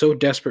guy was so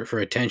desperate for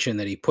attention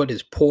that he put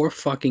his poor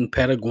fucking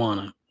pet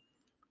iguana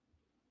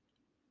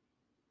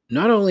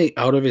not only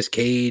out of his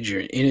cage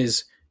or in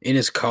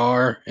his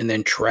car and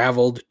then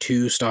traveled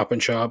to Stop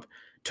and Shop,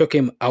 took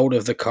him out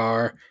of the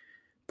car,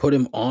 put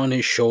him on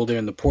his shoulder,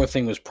 and the poor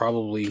thing was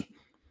probably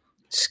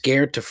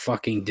scared to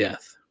fucking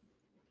death.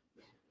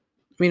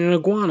 I mean, an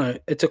iguana,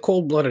 it's a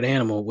cold-blooded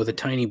animal with a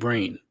tiny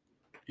brain.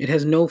 It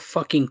has no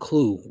fucking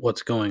clue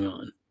what's going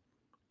on.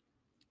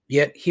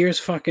 Yet, here's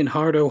fucking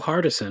Hardo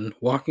Hardison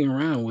walking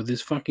around with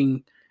his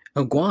fucking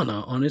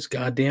iguana on his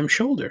goddamn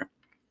shoulder.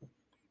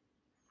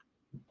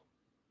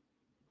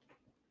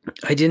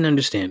 I didn't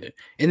understand it.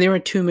 And there are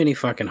too many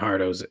fucking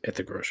Hardos at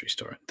the grocery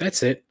store.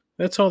 That's it.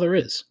 That's all there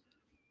is.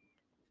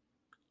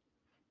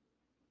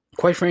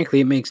 Quite frankly,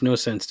 it makes no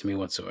sense to me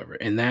whatsoever.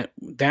 And that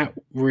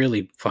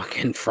really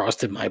fucking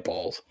frosted my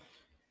balls.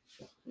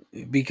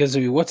 Because,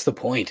 I mean, what's the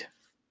point?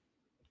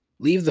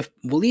 Leave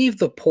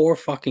the poor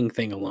fucking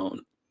thing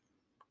alone.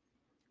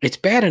 It's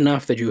bad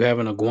enough that you have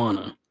an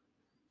iguana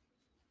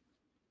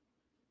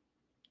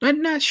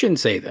I shouldn't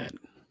say that.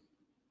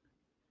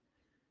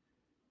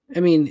 I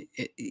mean,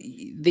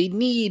 they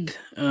need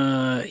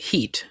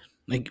heat.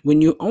 Like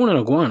when you own an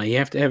iguana, you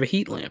have to have a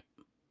heat lamp.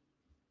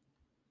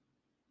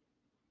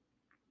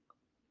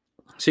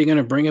 So you're going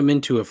to bring them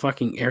into a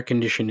fucking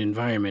air-conditioned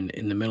environment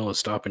in the middle of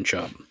Stop and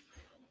Shop.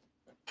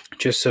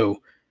 Just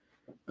so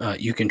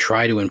you can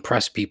try to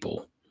impress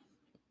people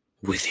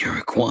with your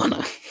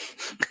iguana.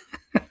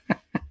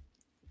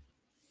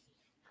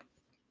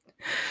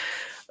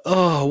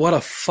 Oh, what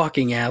a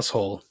fucking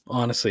asshole.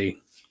 Honestly.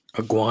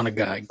 Iguana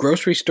guy.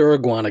 Grocery store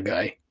iguana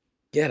guy.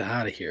 Get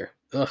out of here.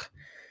 Ugh.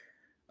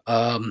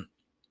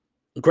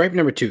 Gripe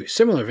number 2,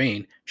 similar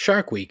vein,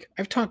 Shark Week.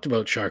 I've talked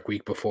about Shark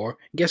Week before.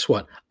 Guess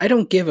what? I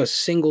don't give a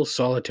single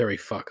solitary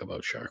fuck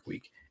about Shark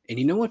Week. And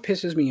you know what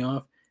pisses me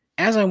off?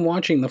 As I'm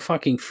watching the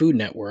fucking Food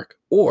Network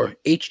or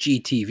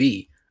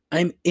HGTV,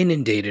 I'm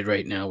inundated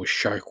right now with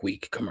Shark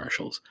Week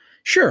commercials.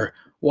 Sure,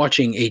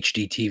 watching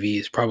HGTV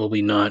is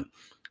probably not,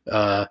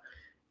 the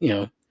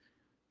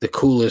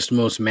coolest,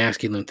 most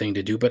masculine thing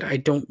to do, but I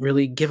don't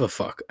really give a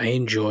fuck. I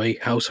enjoy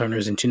House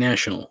Hunters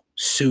International.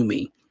 Sue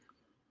me.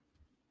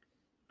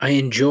 I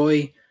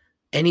enjoy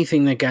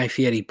anything that Guy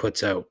Fieri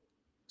puts out.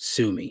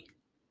 Sue me.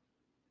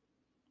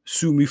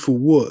 Sue me for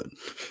what?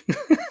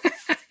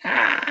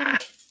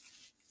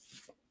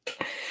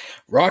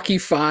 Rocky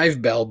V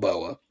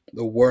Balboa.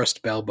 The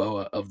worst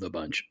Balboa of the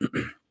bunch.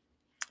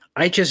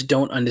 I just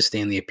don't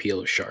understand the appeal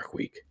of Shark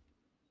Week.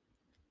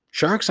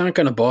 Sharks aren't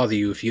going to bother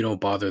you if you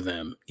don't bother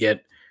them.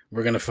 Yet,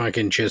 we're going to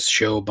fucking just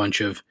show a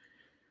bunch of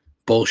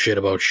bullshit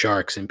about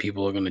sharks and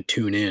people are going to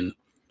tune in.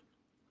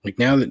 Like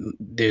now that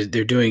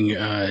they're doing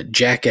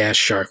Jackass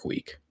Shark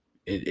Week,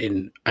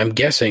 and I'm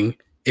guessing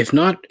if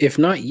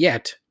not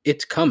yet,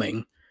 it's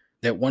coming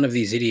that one of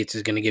these idiots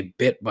is going to get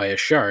bit by a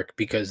shark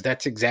because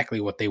that's exactly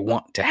what they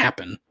want to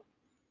happen.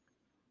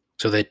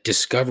 So that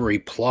Discovery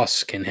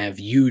Plus can have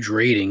huge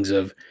ratings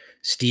of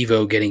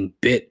Steve-O getting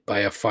bit by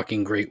a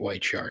fucking great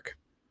white shark.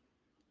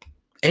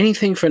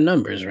 Anything for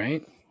numbers,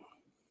 right?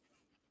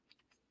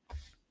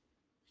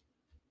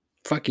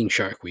 Fucking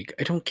Shark Week.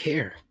 I don't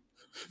care.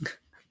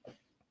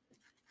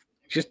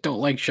 Just don't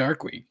like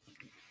Shark Week.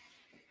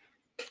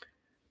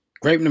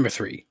 Gripe number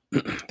 3.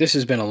 This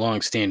has been a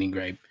long-standing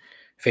gripe.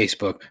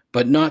 Facebook,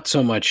 but not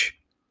so much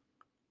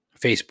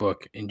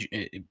Facebook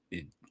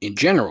in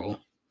general,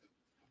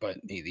 but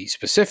the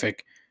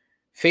specific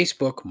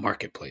Facebook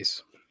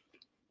Marketplace.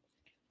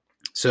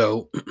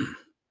 So,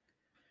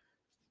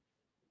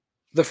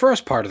 the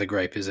first part of the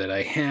gripe is that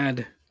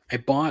I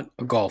bought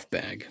a golf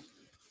bag.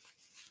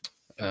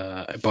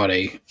 I bought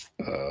a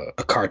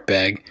cart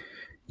bag.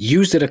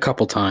 Used it a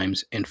couple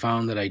times and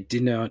found that I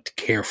did not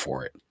care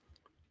for it.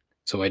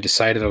 So I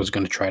decided I was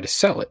going to try to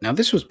sell it. Now,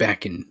 this was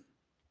back in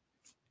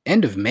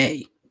end of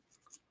May.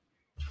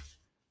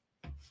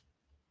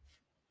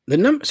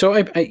 So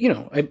I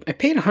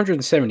paid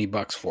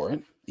 $170 for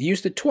it.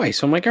 Used it twice.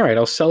 So I'm like, all right,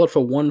 I'll sell it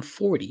for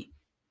 $140.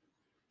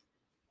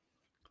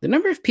 The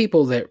number of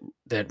people that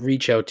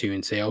reach out to you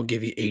and say, I'll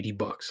give you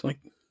 $80. Like,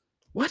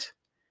 what?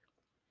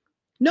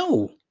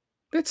 No,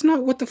 that's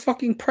not what the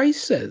fucking price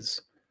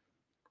says.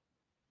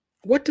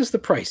 What does the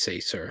price say,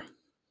 sir?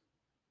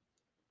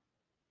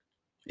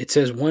 It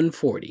says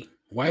 $140.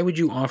 Why would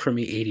you offer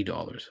me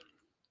 $80?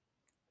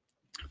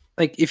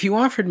 Like, if you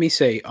offered me,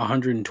 say,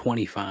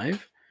 $125,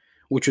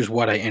 which is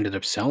what I ended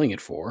up selling it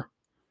for,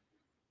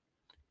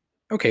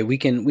 okay, we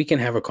can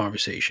have a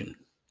conversation.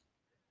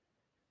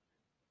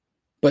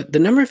 But the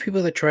number of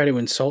people that try to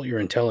insult your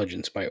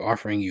intelligence by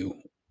offering you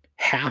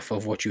half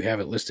of what you have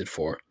it listed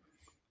for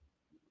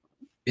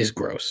is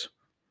gross.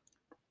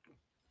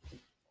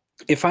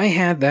 If I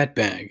had that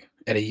bag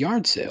at a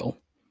yard sale,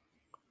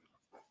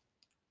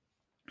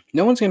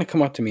 no one's going to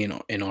come up to me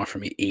and offer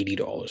me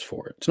 $80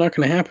 for it. It's not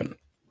going to happen.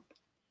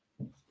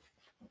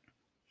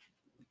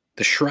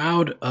 The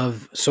shroud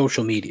of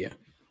social media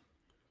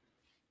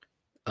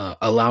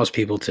allows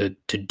people to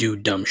do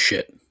dumb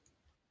shit.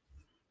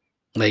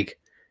 Like,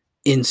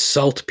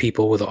 insult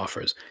people with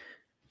offers.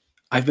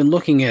 I've been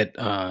looking at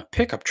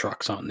pickup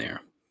trucks on there.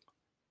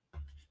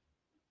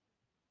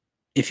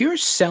 If you're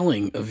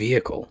selling a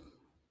vehicle,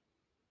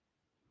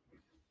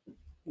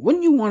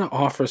 wouldn't you want to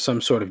offer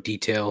some sort of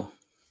detail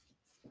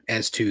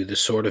as to the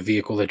sort of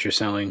vehicle that you're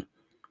selling?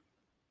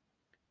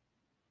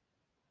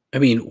 I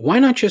mean, why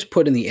not just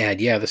put in the ad,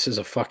 yeah, this is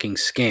a fucking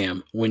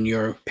scam, when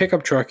your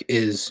pickup truck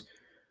is,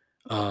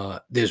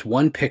 there's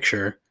one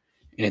picture,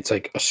 and it's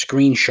like a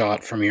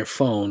screenshot from your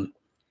phone,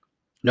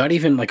 not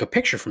even like a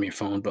picture from your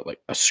phone, but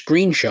like a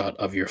screenshot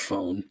of your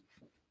phone,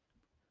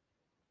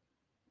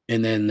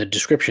 and then the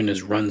description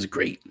is runs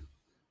great,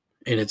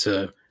 and it's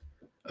a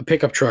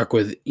pickup truck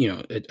with,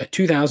 a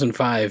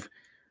 2005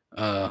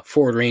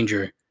 Ford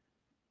Ranger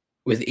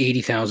with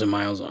 80,000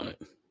 miles on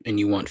it, and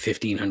you want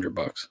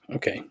 $1,500.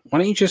 Okay, why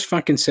don't you just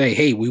fucking say,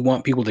 hey, we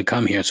want people to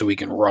come here so we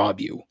can rob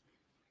you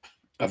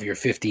of your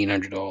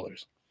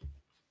 $1,500.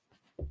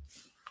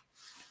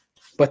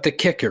 But the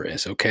kicker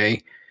is,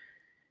 okay,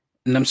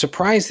 and I'm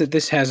surprised that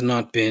this has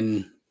not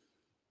been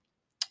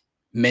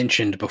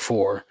mentioned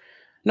before,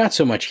 Not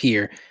so much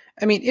here.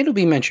 I mean, it'll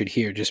be mentioned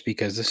here just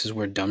because this is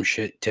where dumb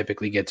shit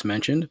typically gets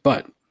mentioned.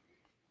 But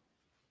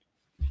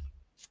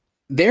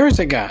there's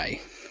a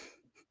guy.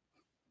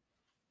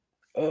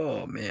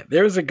 Oh, man.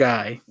 There's a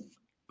guy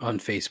on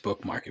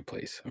Facebook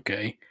Marketplace,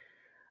 okay?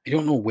 I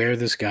don't know where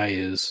this guy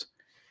is.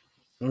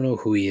 I don't know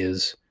who he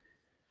is.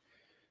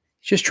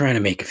 He's just trying to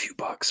make a few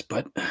bucks,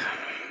 but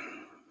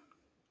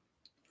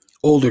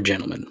older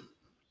gentleman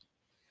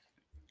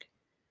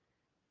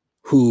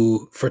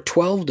who, for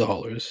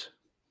 $12,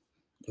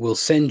 will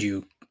send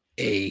you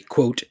a,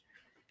 quote,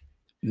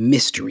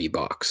 mystery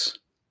box,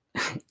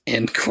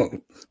 end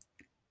quote.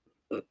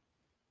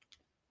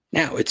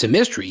 Now, it's a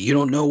mystery. You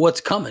don't know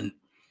what's coming.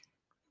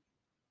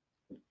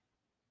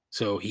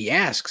 So he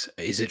asks,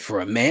 is it for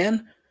a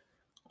man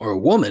or a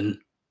woman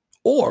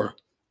or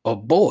a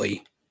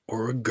boy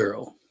or a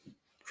girl?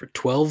 For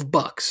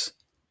 $12,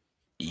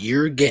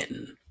 you're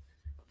getting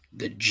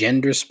the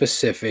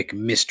gender-specific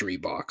mystery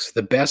box.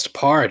 The best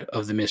part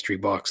of the mystery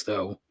box,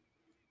 though,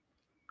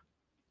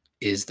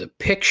 is the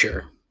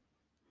picture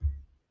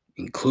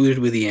included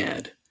with the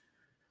ad,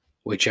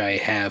 which I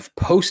have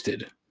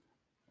posted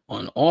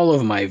on all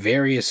of my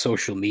various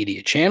social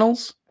media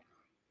channels.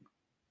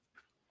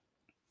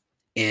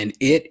 And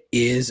it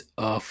is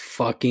a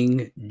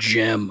fucking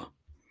gem.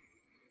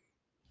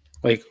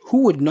 Like,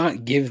 who would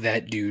not give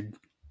that dude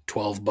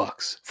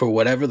 $12 for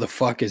whatever the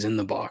fuck is in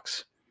the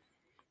box?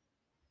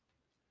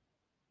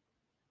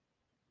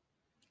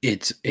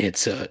 It's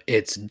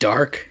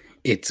dark,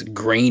 it's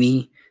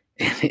grainy,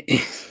 and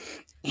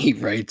he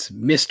writes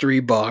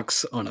mystery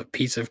box on a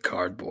piece of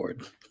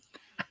cardboard.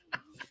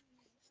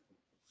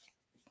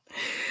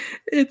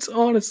 It's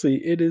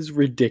honestly, it is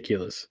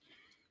ridiculous.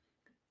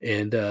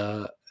 And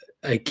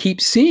I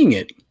keep seeing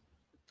it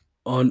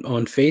on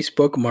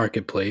Facebook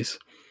Marketplace,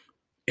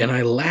 and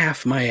I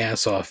laugh my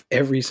ass off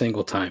every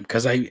single time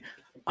because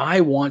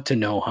I want to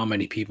know how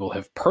many people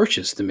have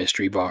purchased the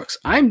mystery box.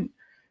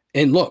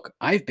 And look,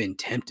 I've been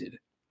tempted,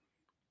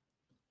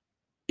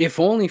 if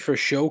only for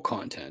show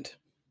content.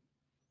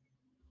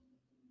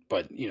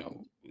 But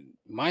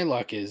my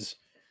luck is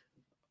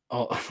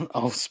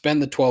I'll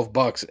spend the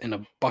 $12 and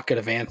a bucket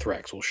of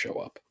anthrax will show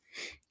up.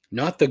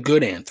 Not the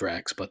good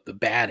anthrax, but the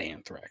bad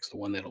anthrax, the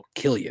one that'll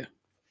kill you.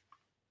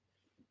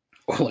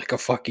 Or like a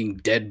fucking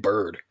dead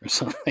bird or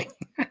something.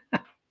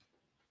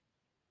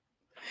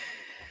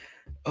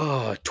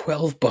 Oh,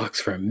 $12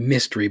 for a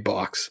mystery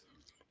box.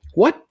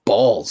 What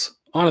balls?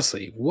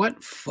 Honestly,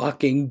 what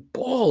fucking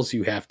balls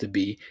you have to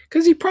be.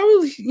 Because he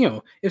probably,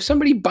 if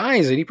somebody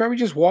buys it, he probably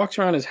just walks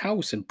around his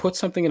house and puts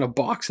something in a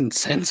box and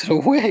sends it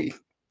away.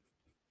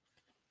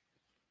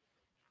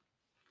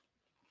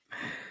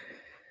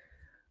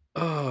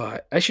 Oh,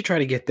 I should try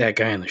to get that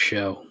guy on the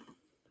show.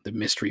 The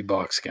mystery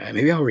box guy.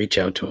 Maybe I'll reach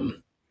out to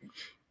him.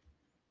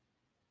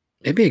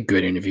 It'd be a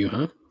good interview,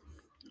 huh?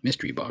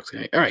 Mystery box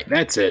guy. All right,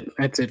 that's it.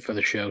 That's it for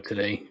the show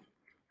today.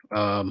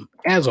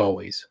 As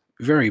always,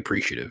 very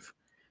appreciative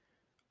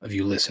of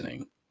you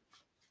listening.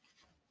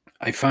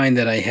 I find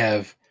that I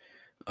have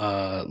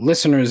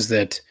listeners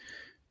that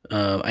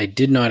I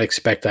did not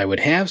expect I would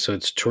have, so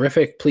it's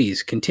terrific.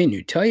 Please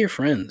continue. Tell your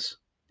friends.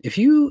 If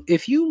you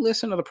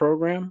listen to the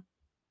program,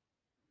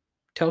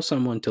 tell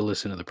someone to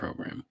listen to the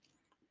program.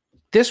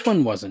 This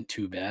one wasn't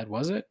too bad,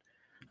 was it?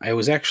 I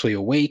was actually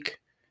awake,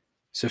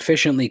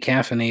 sufficiently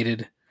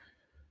caffeinated.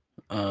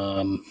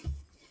 Had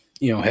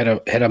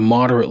a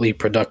moderately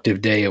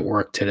productive day at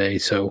work today,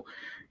 so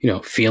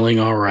feeling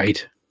all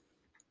right.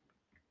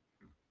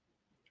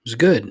 It was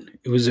good.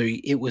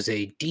 It was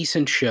a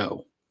decent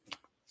show.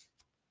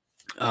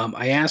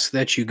 I ask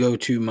that you go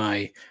to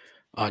my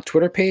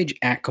Twitter page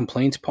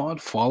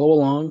 @ComplaintsPod. Follow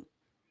along.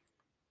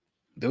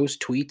 Those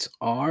tweets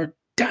are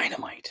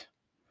dynamite.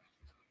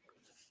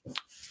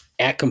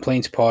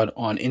 @ComplaintsPod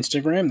on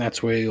Instagram.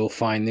 That's where you'll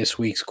find this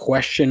week's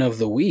question of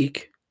the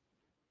week.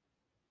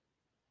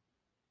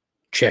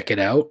 Check it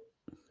out.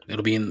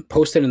 It'll be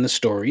posted in the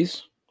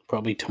stories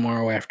probably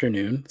tomorrow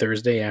afternoon,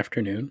 Thursday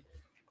afternoon.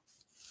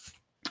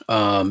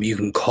 You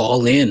can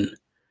call in,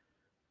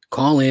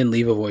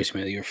 leave a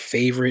voicemail. Your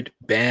favorite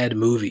bad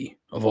movie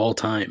of all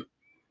time.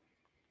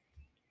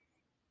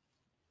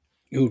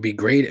 It would be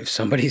great if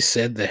somebody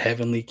said The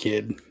Heavenly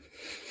Kid.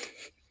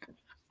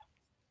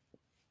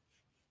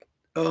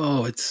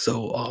 Oh, it's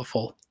so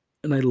awful.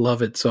 And I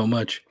love it so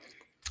much.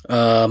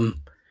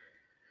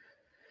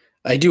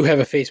 I do have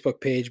a Facebook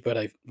page,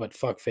 but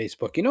fuck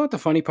Facebook. You know what the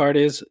funny part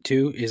is,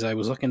 too, is I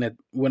was looking at,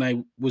 when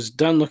I was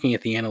done looking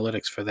at the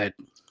analytics for that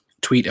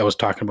tweet I was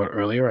talking about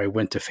earlier, I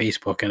went to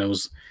Facebook and I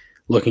was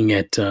looking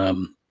at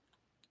the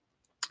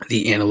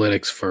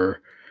analytics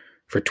for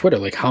Twitter,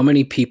 like how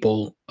many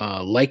people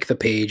like the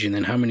page and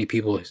then how many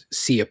people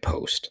see a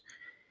post.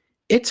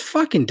 It's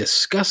fucking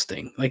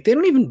disgusting. Like they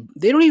don't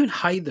even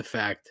hide the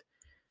fact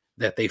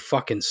that they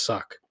fucking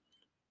suck.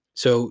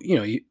 So,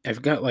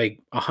 I've got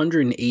like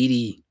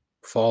 180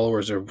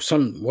 followers or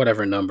some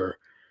whatever number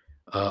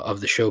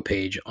of the show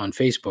page on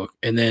Facebook.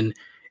 And then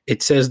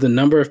it says the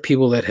number of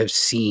people that have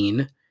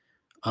seen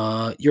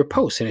your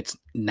posts, and it's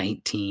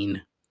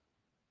 19.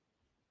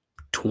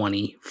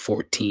 20,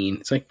 14.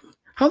 It's like,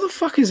 how the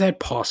fuck is that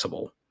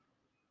possible?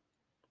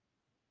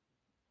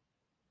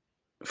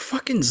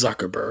 Fucking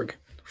Zuckerberg.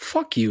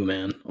 Fuck you,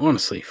 man.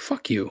 Honestly,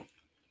 fuck you.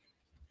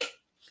 I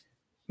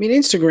mean,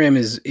 Instagram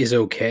is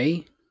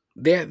okay.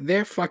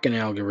 Their fucking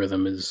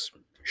algorithm is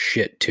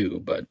shit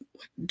too, but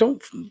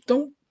don't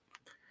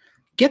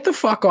get the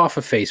fuck off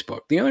of Facebook.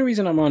 The only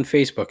reason I'm on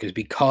Facebook is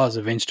because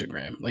of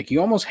Instagram. Like, you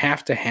almost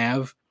have to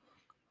have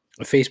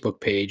a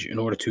Facebook page in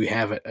order to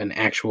have an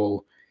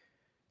actual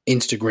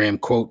Instagram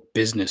quote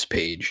business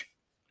page.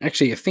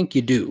 Actually, I think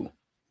you do.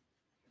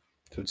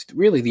 So it's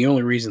really the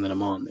only reason that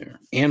I'm on there.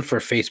 And for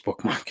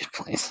Facebook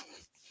Marketplace.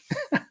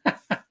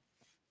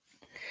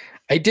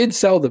 I did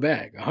sell the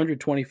bag,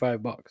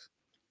 $125.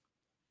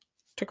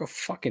 Took a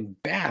fucking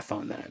bath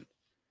on that.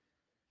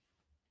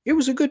 It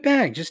was a good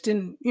bag, just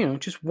didn't,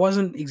 just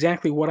wasn't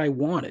exactly what I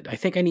wanted. I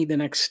think I need the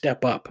next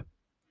step up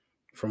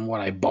from what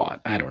I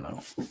bought. I don't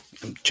know.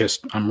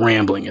 I'm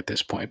rambling at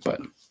this point,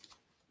 but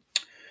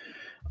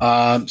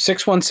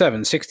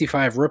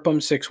 617-65 Rip'em,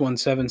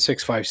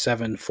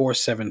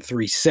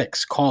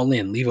 617-657-4736. Call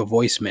in, leave a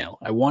voicemail.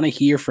 I want to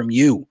hear from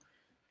you.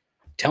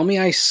 Tell me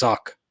I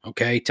suck,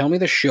 okay? Tell me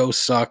the show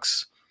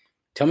sucks.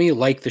 Tell me you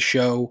like the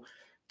show.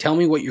 Tell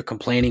me what you're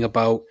complaining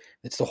about.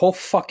 It's the whole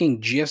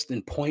fucking gist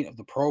and point of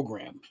the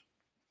program.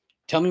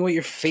 Tell me what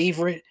your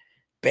favorite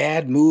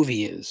bad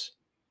movie is.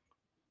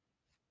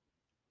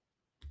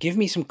 Give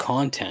me some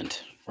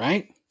content,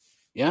 right?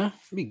 Yeah,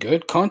 it'd be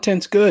good.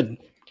 Content's good.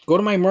 Go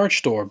to my merch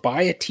store,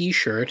 buy a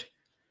t-shirt,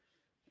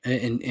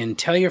 and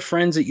tell your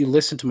friends that you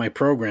listen to my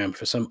program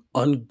for some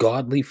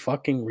ungodly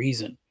fucking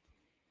reason.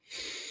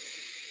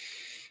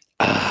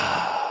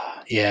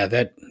 Yeah,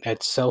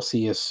 that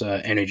Celsius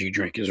energy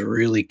drink is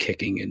really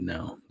kicking in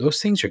now.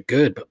 Those things are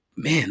good, but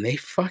man, they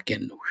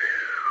fucking...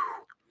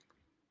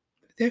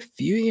 they're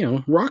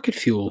rocket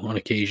fuel on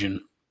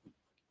occasion.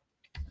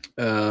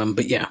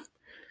 But yeah,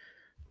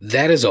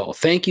 that is all.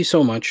 Thank you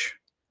so much.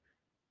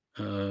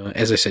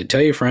 As I said,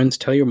 tell your friends,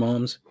 tell your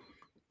moms.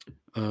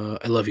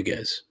 I love you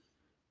guys.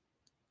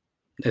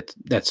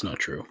 That's not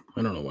true.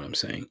 I don't know what I'm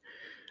saying.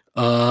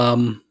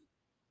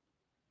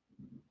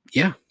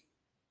 Yeah.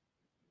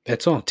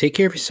 That's all. Take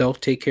care of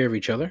yourself. Take care of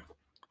each other.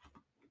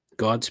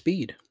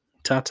 Godspeed.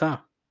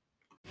 Ta-ta.